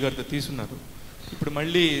ఆర్జీవి గారితో తీసుకున్నారు. ఇప్పుడు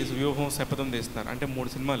మళ్ళీ వ్యూహం శపథం తీస్తున్నారు. అంటే 3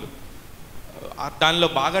 సినిమాలు. దానిలో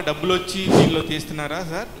బాగా డబ్బులు వచ్చి దీనిలో తీస్తున్నారా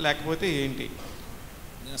సార్, లేకపోతే ఏంటి?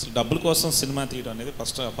 అసలు డబ్బుల కోసం సినిమా తీయడం అనేది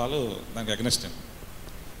ఫస్ట్ ఆఫ్ ఆల్ నాకు అగ్నెస్ట్.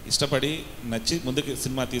 ఇష్టపడి నచ్చి ముందుకు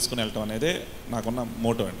సినిమా తీసుకుని వెళ్ళటం అనేది నాకున్న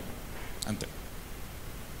మోటో అండి, అంతే.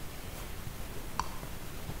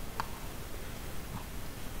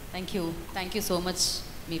 థ్యాంక్ యూ సో మచ్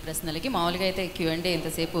మీ ప్రశ్నలకి. మామూలుగా అయితే Q&A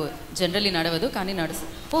ఇంతసేపు జనరల్లీ నడవదు, కానీ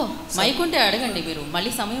మైక్ ఉంటే అడగండి, మీరు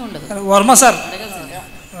మళ్ళీ సమయం ఉండదు. Varma sir,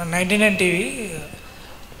 99 TV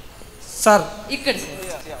sir. ఇక్కడ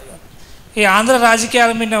ఈ ఆంధ్ర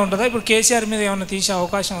రాజకీయాల మీద ఉంటుందా ఇప్పుడు? కేసీఆర్ మీద ఏమైనా తీసే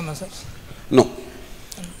అవకాశం ఉందా సార్? నో,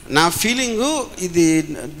 నా ఫీలింగు ఇది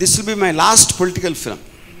this will be my last political film.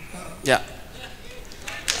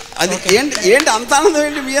 అది ఏంటి అంత ఆనందం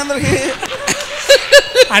ఏంటి మీ అందరికి?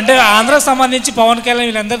 అంటే ఆంధ్రకు సంబంధించి పవన్ కళ్యాణ్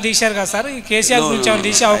వీళ్ళందరూ తీశారు కదా సార్, ఈ కేసీఆర్ గురించి ఏమైనా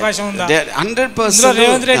తీసే అవకాశం ఉందా? 100%.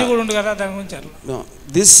 రేవంత్ రెడ్డి కూడా ఉంది కదా, దాని గురించి.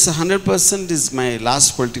 This 100% is my last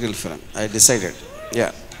political film. I decided.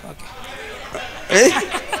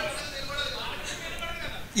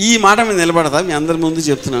 ఈ మాట మీద నిలబడదా మీ అందరి ముందు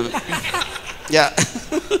చెప్తున్నాను.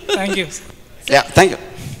 Thank you.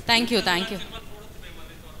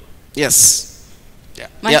 Yes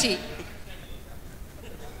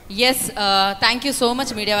thank you so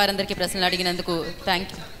much media వారందరికీ ప్రశ్నలు అడిగినందుకు. Thank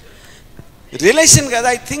you. రిలేషన్ కదా,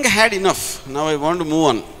 I think had enough. Now I want to move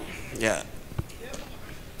on.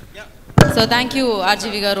 So thank you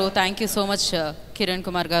RGV గారు, thank you so much Kiran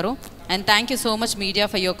Kumar గారు, and thank you so much media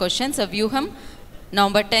for your questions. వ్యూహం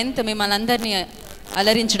November 10th మిమ్మల్ని అందరినీ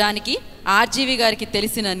అలరించడానికి, RGV గారికి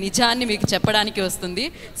తెలిసిన నిజాన్ని మీకు చెప్పడానికి వస్తుంది.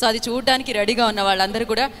 సో అది చూడడానికి రెడీగా ఉన్న వాళ్ళందరూ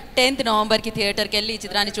కూడా 10th Novemberకి థియేటర్కి వెళ్ళి ఈ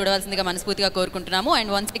చిత్రాన్ని చూడవలసిందిగా మనస్ఫూర్తిగా కోరుకుంటున్నాము. And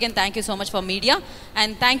once again thank you so much for media,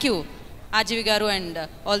 and thank you RGV గారు, and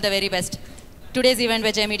all the very best. Today's event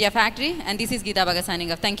by Jay Media Factory, and this is Geeta Baga signing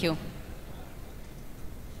off. Thank you.